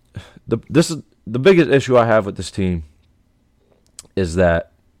 this is the biggest issue I have with this team is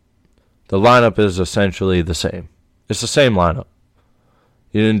that the lineup is essentially the same. It's the same lineup.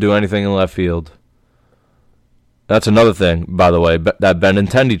 You didn't do anything in left field. That's another thing, by the way. That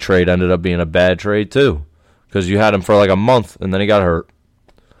Benintendi trade ended up being a bad trade, too, because you had him for like a month, and then he got hurt.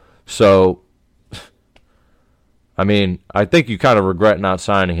 So, I mean, I think you kind of regret not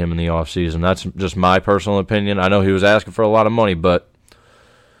signing him in the offseason. That's just my personal opinion. I know he was asking for a lot of money, but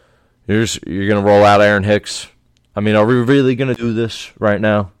you're going to roll out Aaron Hicks. I mean, are we really going to do this right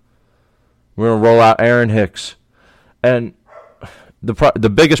now? We're going to roll out Aaron Hicks. And the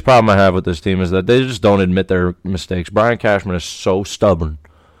biggest problem I have with this team is that they just don't admit their mistakes. Brian Cashman is so stubborn.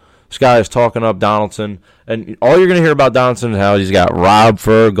 This guy is talking up Donaldson, and all you're going to hear about Donaldson is how he's got Rob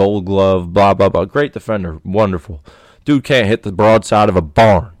Fur, Gold Glove, blah, blah, blah. Great defender, wonderful. Dude can't hit the broadside of a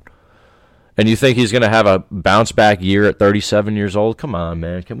barn. And you think he's going to have a bounce-back year at 37 years old? Come on,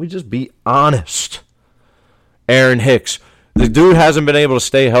 man. Can we just be honest? Aaron Hicks. The dude hasn't been able to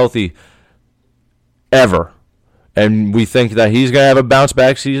stay healthy ever. And we think that he's going to have a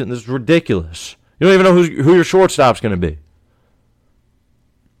bounce-back season. This is ridiculous. You don't even know who your shortstop's going to be.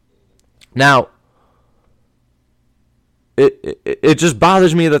 Now, it just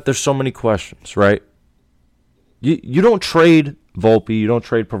bothers me that there's so many questions, right? You don't trade Volpe, you don't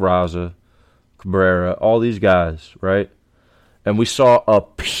trade Peraza, Cabrera, all these guys, right? And we saw a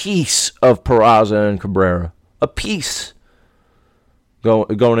piece of Peraza and Cabrera. A piece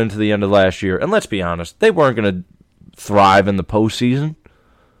going into the end of last year. And let's be honest, they weren't going to thrive in the postseason.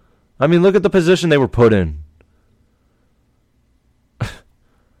 I mean, look at the position they were put in.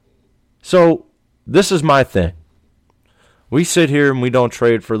 So, this is my thing. We sit here and we don't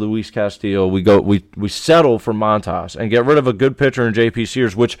trade for Luis Castillo. We settle for Montas and get rid of a good pitcher in J.P.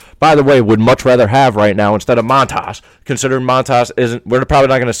 Sears, which, by the way, would much rather have right now instead of Montas, considering Montas isn't. We're probably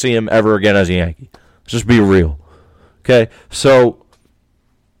not going to see him ever again as a Yankee. Let's just be real. Okay? So,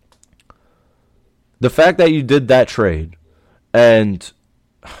 the fact that you did that trade and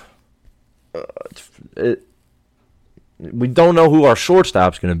we don't know who our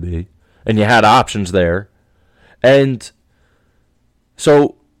shortstop's going to be, and you had options there. And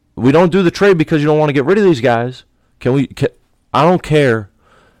so we don't do the trade because you don't want to get rid of these guys. I don't care.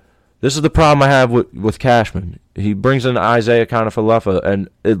 This is the problem I have with Cashman. He brings in Isaiah Kanafalefa, and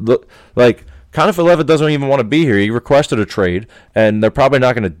it look like Kanafalefa doesn't even want to be here. He requested a trade, and they're probably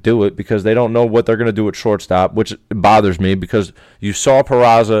not going to do it because they don't know what they're going to do at shortstop, which bothers me because you saw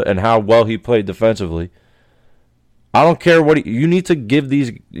Peraza and how well he played defensively. I don't care what you need to give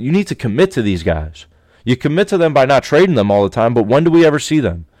these. You need to commit to these guys. You commit to them by not trading them all the time, but when do we ever see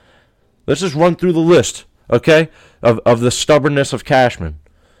them? Let's just run through the list, okay, of the stubbornness of Cashman.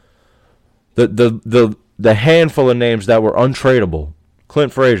 The handful of names that were untradeable.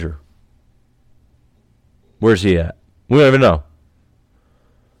 Clint Frazier. Where's he at? We don't even know.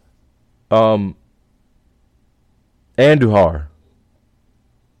 Andujar.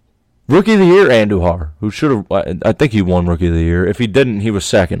 Rookie of the Year Andujar, who should have, I think he won Rookie of the Year. If he didn't, he was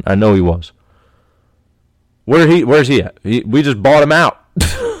second. I know he was. Where's he at? We just bought him out.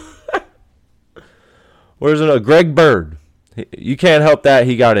 Where's it? Greg Bird. You can't help that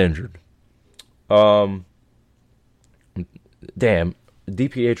he got injured. Damn,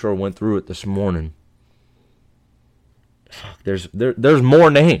 DiPietro went through it this morning. Fuck, there's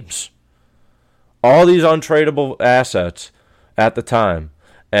more names. All these untradeable assets at the time,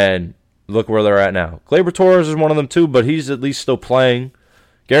 and look where they're at now. Gleyber Torres is one of them too, but he's at least still playing.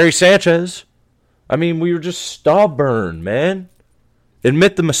 Gary Sanchez. I mean, we were just stubborn, man.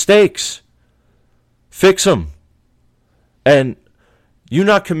 Admit the mistakes. Fix them. And you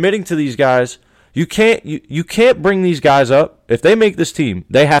not committing to these guys. You can't bring these guys up. If they make this team,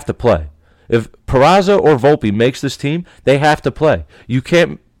 they have to play. If Peraza or Volpe makes this team, they have to play. You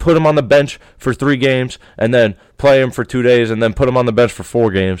can't put them on the bench for 3 games and then play them for 2 days and then put them on the bench for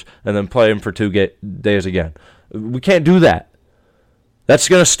 4 games and then play them for 2 days again. We can't do that. That's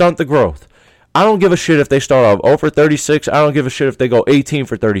going to stunt the growth. I don't give a shit if they start off 0 for 36. I don't give a shit if they go 18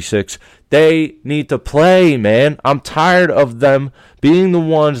 for 36. They need to play, man. I'm tired of them being the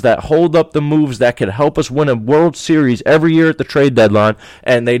ones that hold up the moves that could help us win a World Series every year at the trade deadline,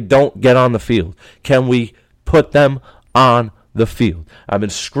 and they don't get on the field. Can we put them on the field? I've been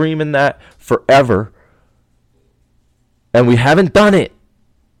screaming that forever, and we haven't done it.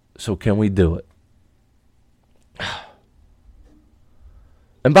 So can we do it?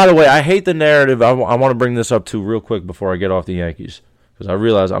 And by the way, I hate the narrative. I want to bring this up too real quick before I get off the Yankees, because I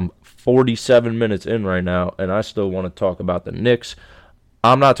realize I'm 47 minutes in right now, and I still want to talk about the Knicks.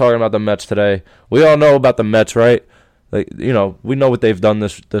 I'm not talking about the Mets today. We all know about the Mets, right? Like, we know what they've done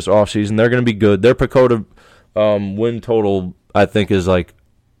this offseason. They're going to be good. Their Pacoda win total, I think, is like,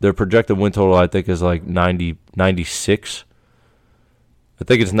 their projected win total, I think, is like 96. I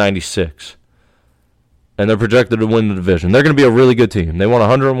think it's 96. And they're projected to win the division. They're going to be a really good team. They won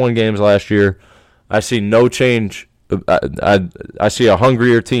 101 games last year. I see no change. I see a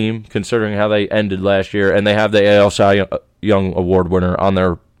hungrier team considering how they ended last year, and they have the AL Cy Young Award winner on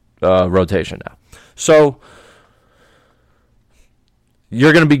their rotation now. So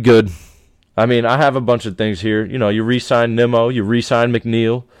you're going to be good. I mean, I have a bunch of things here. You re-sign Nimmo, you re-sign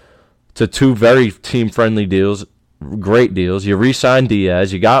McNeil to 2 very team-friendly deals, great deals. You re-sign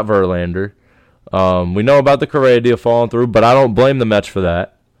Diaz, you got Verlander. We know about the Correa deal falling through, but I don't blame the Mets for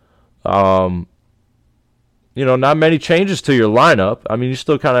that. Not many changes to your lineup. I mean, you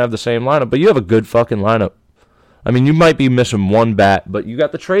still kind of have the same lineup, but you have a good fucking lineup. I mean, you might be missing one bat, but you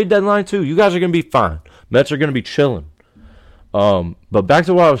got the trade deadline too. You guys are going to be fine. Mets are going to be chilling. But back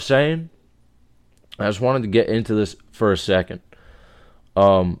to what I was saying, I just wanted to get into this for a second.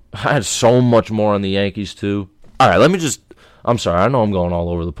 I had so much more on the Yankees too. All right, I'm sorry, I know I'm going all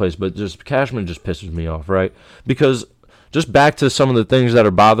over the place, but just Cashman just pisses me off, right? Because just back to some of the things that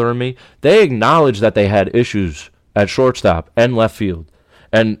are bothering me, they acknowledge that they had issues at shortstop and left field,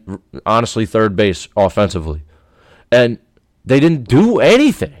 and honestly, third base offensively. And they didn't do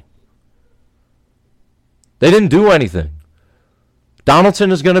anything.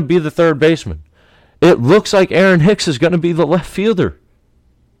 Donaldson is going to be the third baseman. It looks like Aaron Hicks is going to be the left fielder.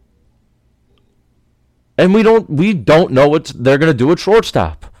 And we don't know what they're going to do at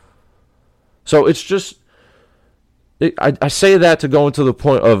shortstop. So it's just, I say that to go into the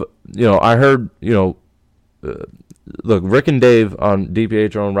point of, I heard, look, Rick and Dave on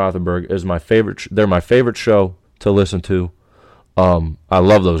DiPietro and Rothenberg is my favorite. They're my favorite show to listen to. I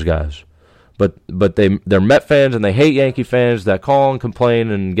love those guys. But they're Met fans and they hate Yankee fans that call and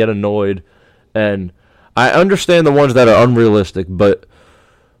complain and get annoyed. And I understand the ones that are unrealistic, but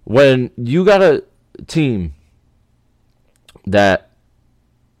when you got a team that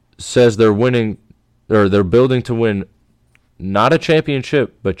says they're winning or they're building to win not a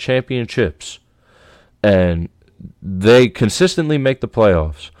championship but championships, and they consistently make the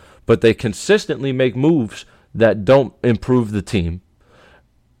playoffs, but they consistently make moves that don't improve the team,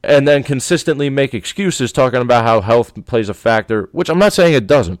 and then consistently make excuses talking about how health plays a factor, which I'm not saying it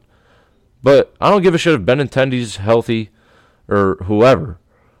doesn't. But I don't give a shit if Benintendi's healthy or whoever,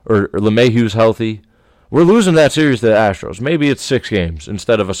 or LeMahieu's healthy. We're losing that series to the Astros. Maybe it's 6 games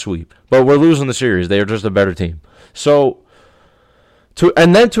instead of a sweep, but we're losing the series. They are just a better team. So, to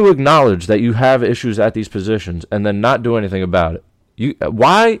acknowledge that you have issues at these positions and then not do anything about it.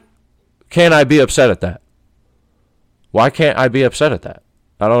 Why can't I be upset at that? Why can't I be upset at that?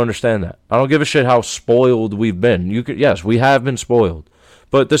 I don't understand that. I don't give a shit how spoiled we've been. Yes, we have been spoiled.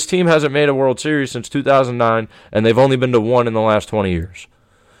 But this team hasn't made a World Series since 2009, and they've only been to 1 in the last 20 years.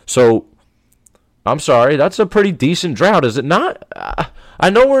 So, I'm sorry, that's a pretty decent drought, is it not? I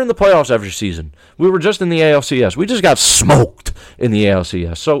know we're in the playoffs every season. We were just in the ALCS. We just got smoked in the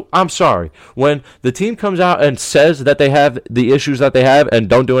ALCS. So, I'm sorry. When the team comes out and says that they have the issues that they have and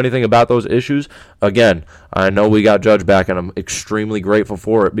don't do anything about those issues, again, I know we got Judge back, and I'm extremely grateful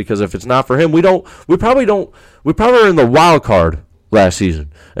for it, because if it's not for him, we probably are in the wild card last season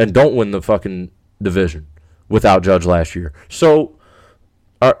and don't win the fucking division without Judge last year. So,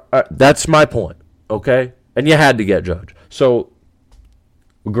 that's my point, okay? And you had to get Judge. So,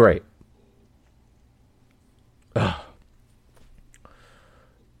 great. And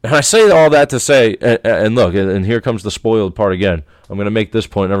I say all that to say, and look, and here comes the spoiled part again. I'm going to make this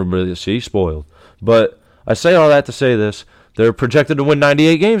point, everybody see, spoiled. But I say all that to say this. They're projected to win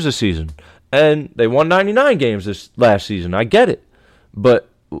 98 games this season. And they won 99 games this last season. I get it. But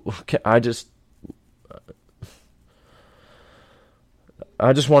I just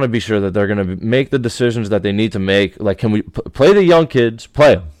want to be sure that they're going to make the decisions that they need to make. Like, can we play the young kids?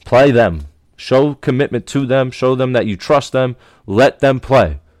 Play them. Show commitment to them. Show them that you trust them. Let them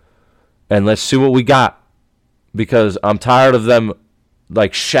play. And let's see what we got. Because I'm tired of them,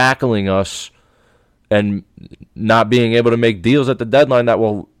 like, shackling us and not being able to make deals at the deadline that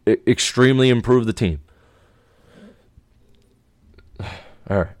will extremely improve the team.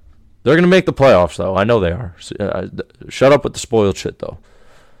 All right. They're going to make the playoffs, though. I know they are. Shut up with the spoiled shit, though.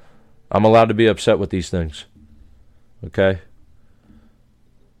 I'm allowed to be upset with these things. Okay?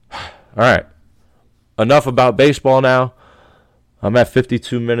 All right. Enough about baseball now. I'm at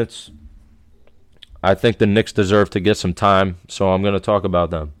 52 minutes. I think the Knicks deserve to get some time, so I'm going to talk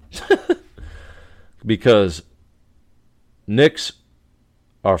about them. Because Knicks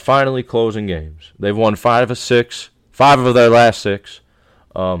are finally closing games. They've won 5 of their last 6.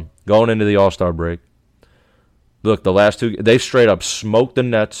 Going into the All-Star break. Look, the last 2, they straight up smoked the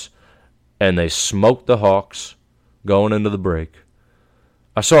Nets, and they smoked the Hawks going into the break.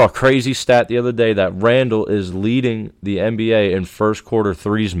 I saw a crazy stat the other day that Randall is leading the NBA in first quarter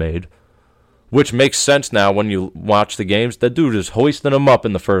threes made, which makes sense now when you watch the games. That dude is hoisting them up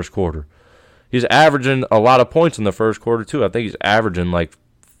in the first quarter. He's averaging a lot of points in the first quarter, too. I think he's averaging like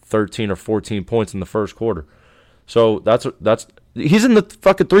 13 or 14 points in the first quarter. So that's he's in the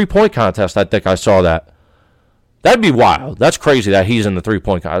fucking three-point contest. I think I saw that. That'd be wild. That's crazy that he's in the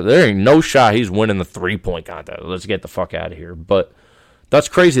three-point contest. There ain't no shot he's winning the three-point contest. Let's get the fuck out of here. But that's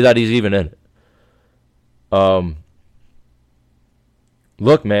crazy that he's even in it.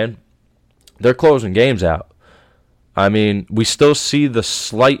 Look, man, they're closing games out. I mean, we still see the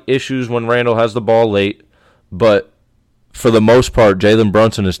slight issues when Randall has the ball late, but for the most part, Jalen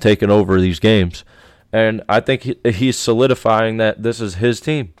Brunson is taking over these games. And I think he's solidifying that this is his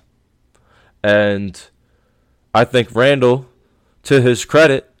team. And I think Randall, to his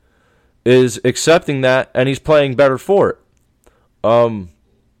credit, is accepting that, and he's playing better for it.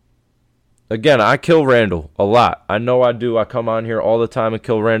 Again, I kill Randall a lot. I know I do. I come on here all the time and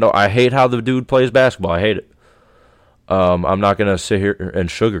kill Randall. I hate how the dude plays basketball. I hate it. I'm not going to sit here and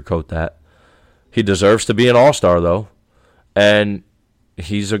sugarcoat that. He deserves to be an all-star, though. And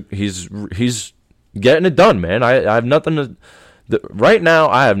he's getting it done, man. I have nothing to... Right now,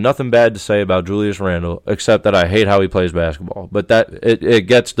 I have nothing bad to say about Julius Randle, except that I hate how he plays basketball. But that it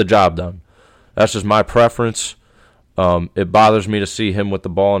gets the job done. That's just my preference. It bothers me to see him with the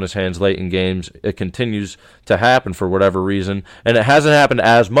ball in his hands late in games. It continues to happen for whatever reason, and it hasn't happened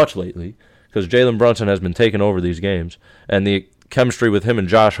as much lately because Jalen Brunson has been taking over these games, and the chemistry with him and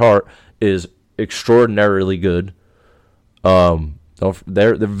Josh Hart is extraordinarily good.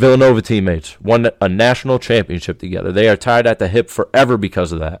 They're Villanova teammates. Won a national championship together. They are tied at the hip forever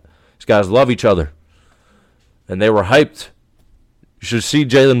because of that. These guys love each other. And they were hyped. You should see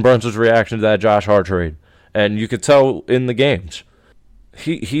Jalen Brunson's reaction to that Josh Hart trade. And you could tell in the games.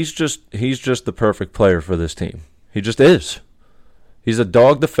 He's just the perfect player for this team. He just is. He's a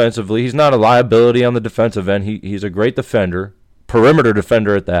dog defensively. He's not a liability on the defensive end. He's a great defender. perimeter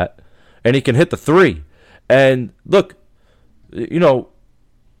defender at that, and he can hit the three. And look,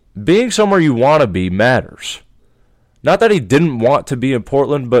 being somewhere you want to be matters. Not that he didn't want to be in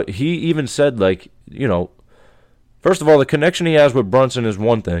Portland, but he even said, first of all, the connection he has with Brunson is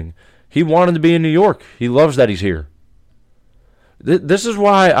one thing. He wanted to be in New York. He loves that he's here. This is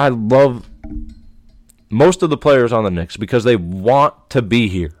why I love most of the players on the Knicks, because they want to be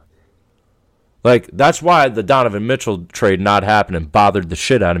here. That's why the Donovan Mitchell trade not happening bothered the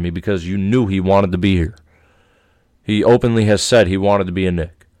shit out of me, because you knew he wanted to be here. He openly has said he wanted to be a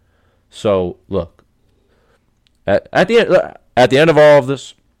Knick. So, look, at the end of all of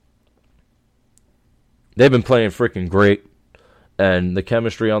this, they've been playing freaking great, and the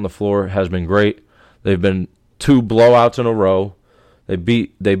chemistry on the floor has been great. They've been 2 blowouts in a row. They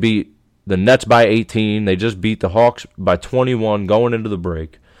beat the Nets by 18. They just beat the Hawks by 21 going into the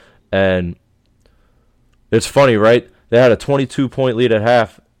break. And it's funny, right? They had a 22-point lead at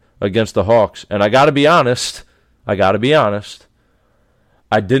half against the Hawks. And I got to be honest, I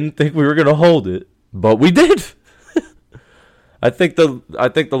didn't think we were going to hold it, but we did. I think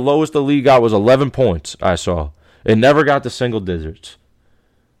the lowest the league got was 11 points, I saw. It never got to single digits.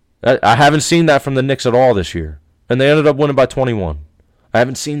 I haven't seen that from the Knicks at all this year. And they ended up winning by 21. I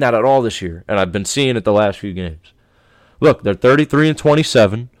haven't seen that at all this year, and I've been seeing it the last few games. Look, they're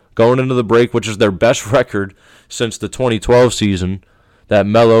 33-27 going into the break, which is their best record since the 2012 season. That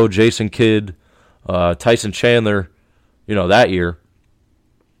Melo, Jason Kidd, Tyson Chandler, that year.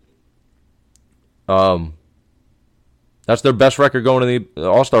 That's their best record going to the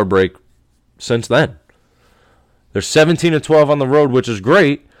All-Star break since then. They're 17-12 on the road, which is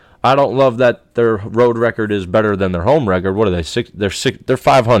great. I don't love that their road record is better than their home record. What are they? They're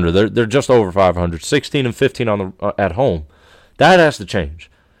 500. They're just over 500. 16-15 at home. That has to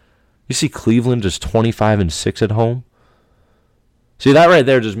change. You see Cleveland just 25-6 at home. See, that right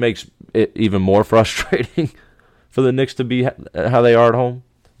there just makes it even more frustrating for the Knicks to be how they are at home.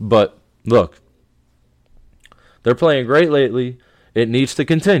 But look, they're playing great lately. It needs to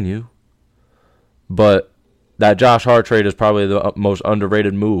continue. But that Josh Hart trade is probably the most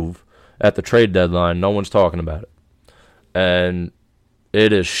underrated move at the trade deadline. No one's talking about it. And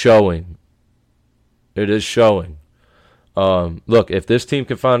it is showing. Look, if this team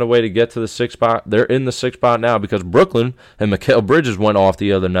can find a way to get to the 6th spot, they're in the 6th spot now, because Brooklyn and Mikal Bridges went off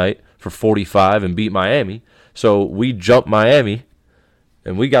the other night for 45 and beat Miami. So we jumped Miami,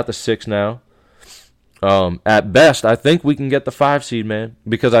 and we got the 6 now. At best, I think we can get the 5 seed, man,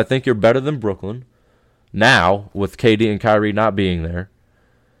 because I think you're better than Brooklyn. Now, with KD and Kyrie not being there,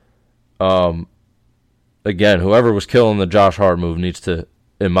 again, whoever was killing the Josh Hart move needs to,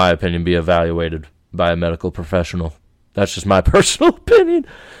 in my opinion, be evaluated by a medical professional. That's just my personal opinion.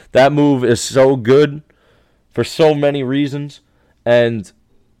 That move is so good for so many reasons. And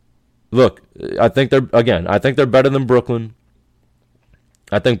look, I think they're better than Brooklyn.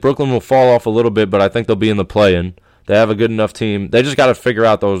 I think Brooklyn will fall off a little bit, but I think they'll be in the play-in. They have a good enough team. They just got to figure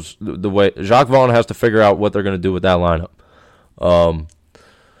out the way. Jacques Vaughn has to figure out what they're going to do with that lineup.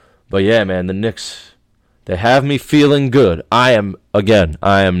 But yeah, man, the Knicks, they have me feeling good. I am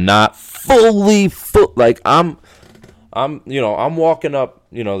not fully I'm walking up,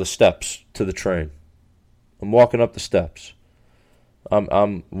 the steps to the train. I'm walking up the steps.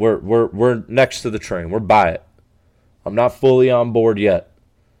 We're next to the train. We're by it. I'm not fully on board yet.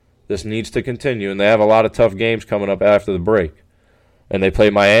 This needs to continue, and they have a lot of tough games coming up after the break. And they play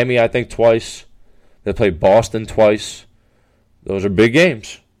Miami, I think, twice. They play Boston twice. Those are big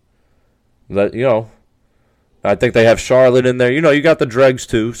games. I think they have Charlotte in there. You got the dregs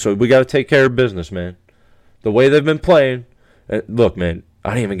too, so we got to take care of business, man. The way they've been playing. Look, man,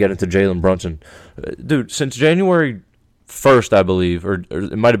 I didn't even get into Jalen Brunson. Dude, since January 1st, I believe, or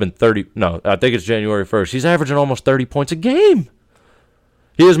it might have been 30. No, I think it's January 1st. He's averaging almost 30 points a game.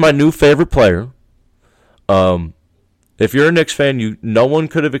 He is my new favorite player. If you're a Knicks fan, no one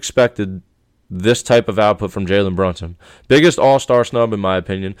could have expected this type of output from Jalen Brunson. Biggest all-star snub, in my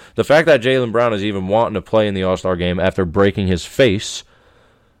opinion. The fact that Jaylen Brown is even wanting to play in the all-star game after breaking his face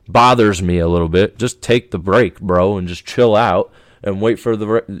bothers me a little bit. Just take the break, bro, and just chill out and wait for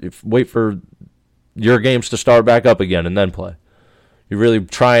your games to start back up again and then play. You're really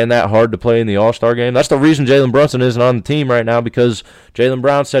trying that hard to play in the All-Star game? That's the reason Jalen Brunson isn't on the team right now, because Jaylen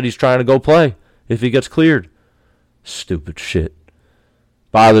Brown said he's trying to go play if he gets cleared. Stupid shit.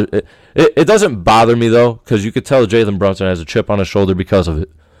 It doesn't bother me, though, because you could tell Jalen Brunson has a chip on his shoulder because of it.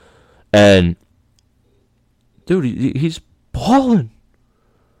 And, dude, he's balling.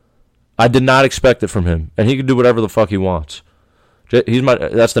 I did not expect it from him, and he can do whatever the fuck he wants.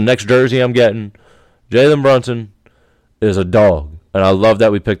 That's the next jersey I'm getting. Jalen Brunson is a dog, and I love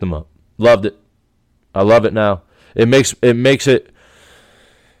that we picked him up. Loved it. I love it now. It makes it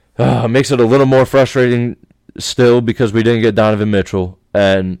a little more frustrating still because we didn't get Donovan Mitchell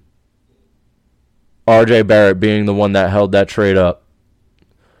and R.J. Barrett being the one that held that trade up.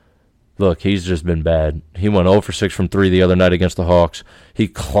 Look, he's just been bad. He went 0 for 6 from 3 the other night against the Hawks. He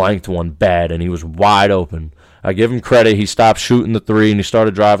clanked one bad, and he was wide open. I give him credit. He stopped shooting the 3, and he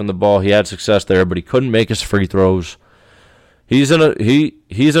started driving the ball. He had success there, but he couldn't make his free throws. He's in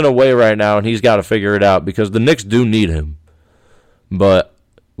a way right now, and he's got to figure it out because the Knicks do need him. But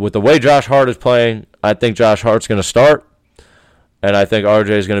with the way Josh Hart is playing, I think Josh Hart's going to start, and I think RJ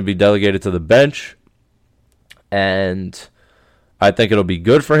is going to be delegated to the bench, and I think it'll be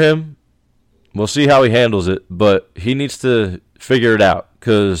good for him. We'll see how he handles it, but he needs to figure it out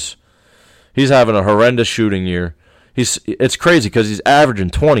because he's having a horrendous shooting year. It's crazy because he's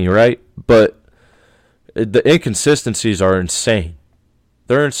averaging 20, right? But the inconsistencies are insane.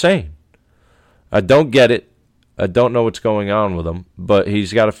 They're insane. I don't get it. I don't know what's going on with him, but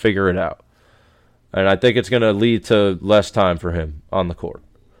he's got to figure it out. And I think it's going to lead to less time for him on the court.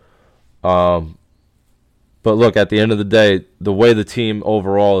 But look, at the end of the day, the way the team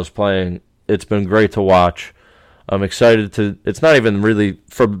overall is playing, it's been great to watch. I'm excited to. It's not even really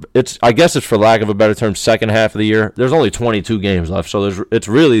for. It's. I guess it's for lack of a better term. Second half of the year. There's only 22 games left, so it's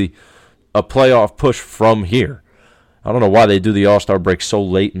really a playoff push from here. I don't know why they do the All-Star break so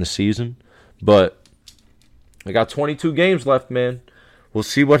late in the season, but they got 22 games left, man. We'll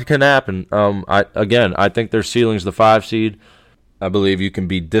see what can happen. I think their ceiling's the 5 seed. I believe you can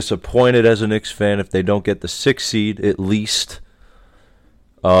be disappointed as a Knicks fan if they don't get the 6 seed at least.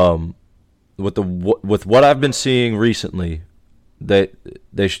 With what I've been seeing recently, they're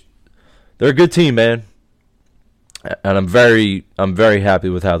a good team, man. And I'm very happy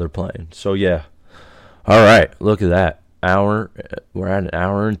with how they're playing. So yeah. All right, look at that. We're at an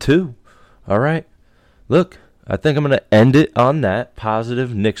hour and 2. All right. Look, I think I'm going to end it on that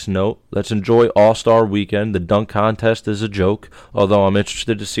positive Knicks note. Let's enjoy All-Star Weekend. The dunk contest is a joke, although I'm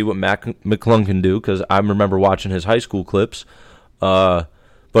interested to see what Mac McClung can do because I remember watching his high school clips. But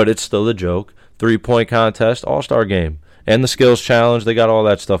it's still a joke. 3-point contest, All-Star game, and the skills challenge. They got all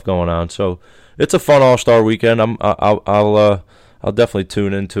that stuff going on. So it's a fun All-Star Weekend. I'll definitely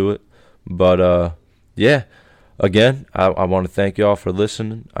tune into it. But yeah, again, I want to thank y'all for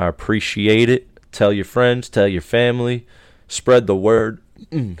listening. I appreciate it. Tell your friends, tell your family, spread the word.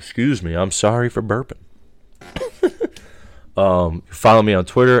 Excuse me, I'm sorry for burping. Follow me on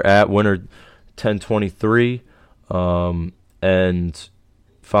Twitter at Wynner1023, and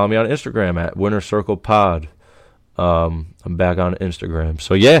follow me on Instagram at WinnerCirclePod. I'm back on Instagram.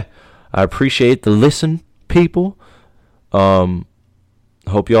 So yeah, I appreciate the listen, people. Hope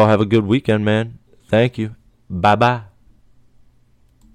y'all have a good weekend, man. Thank you. Bye-bye.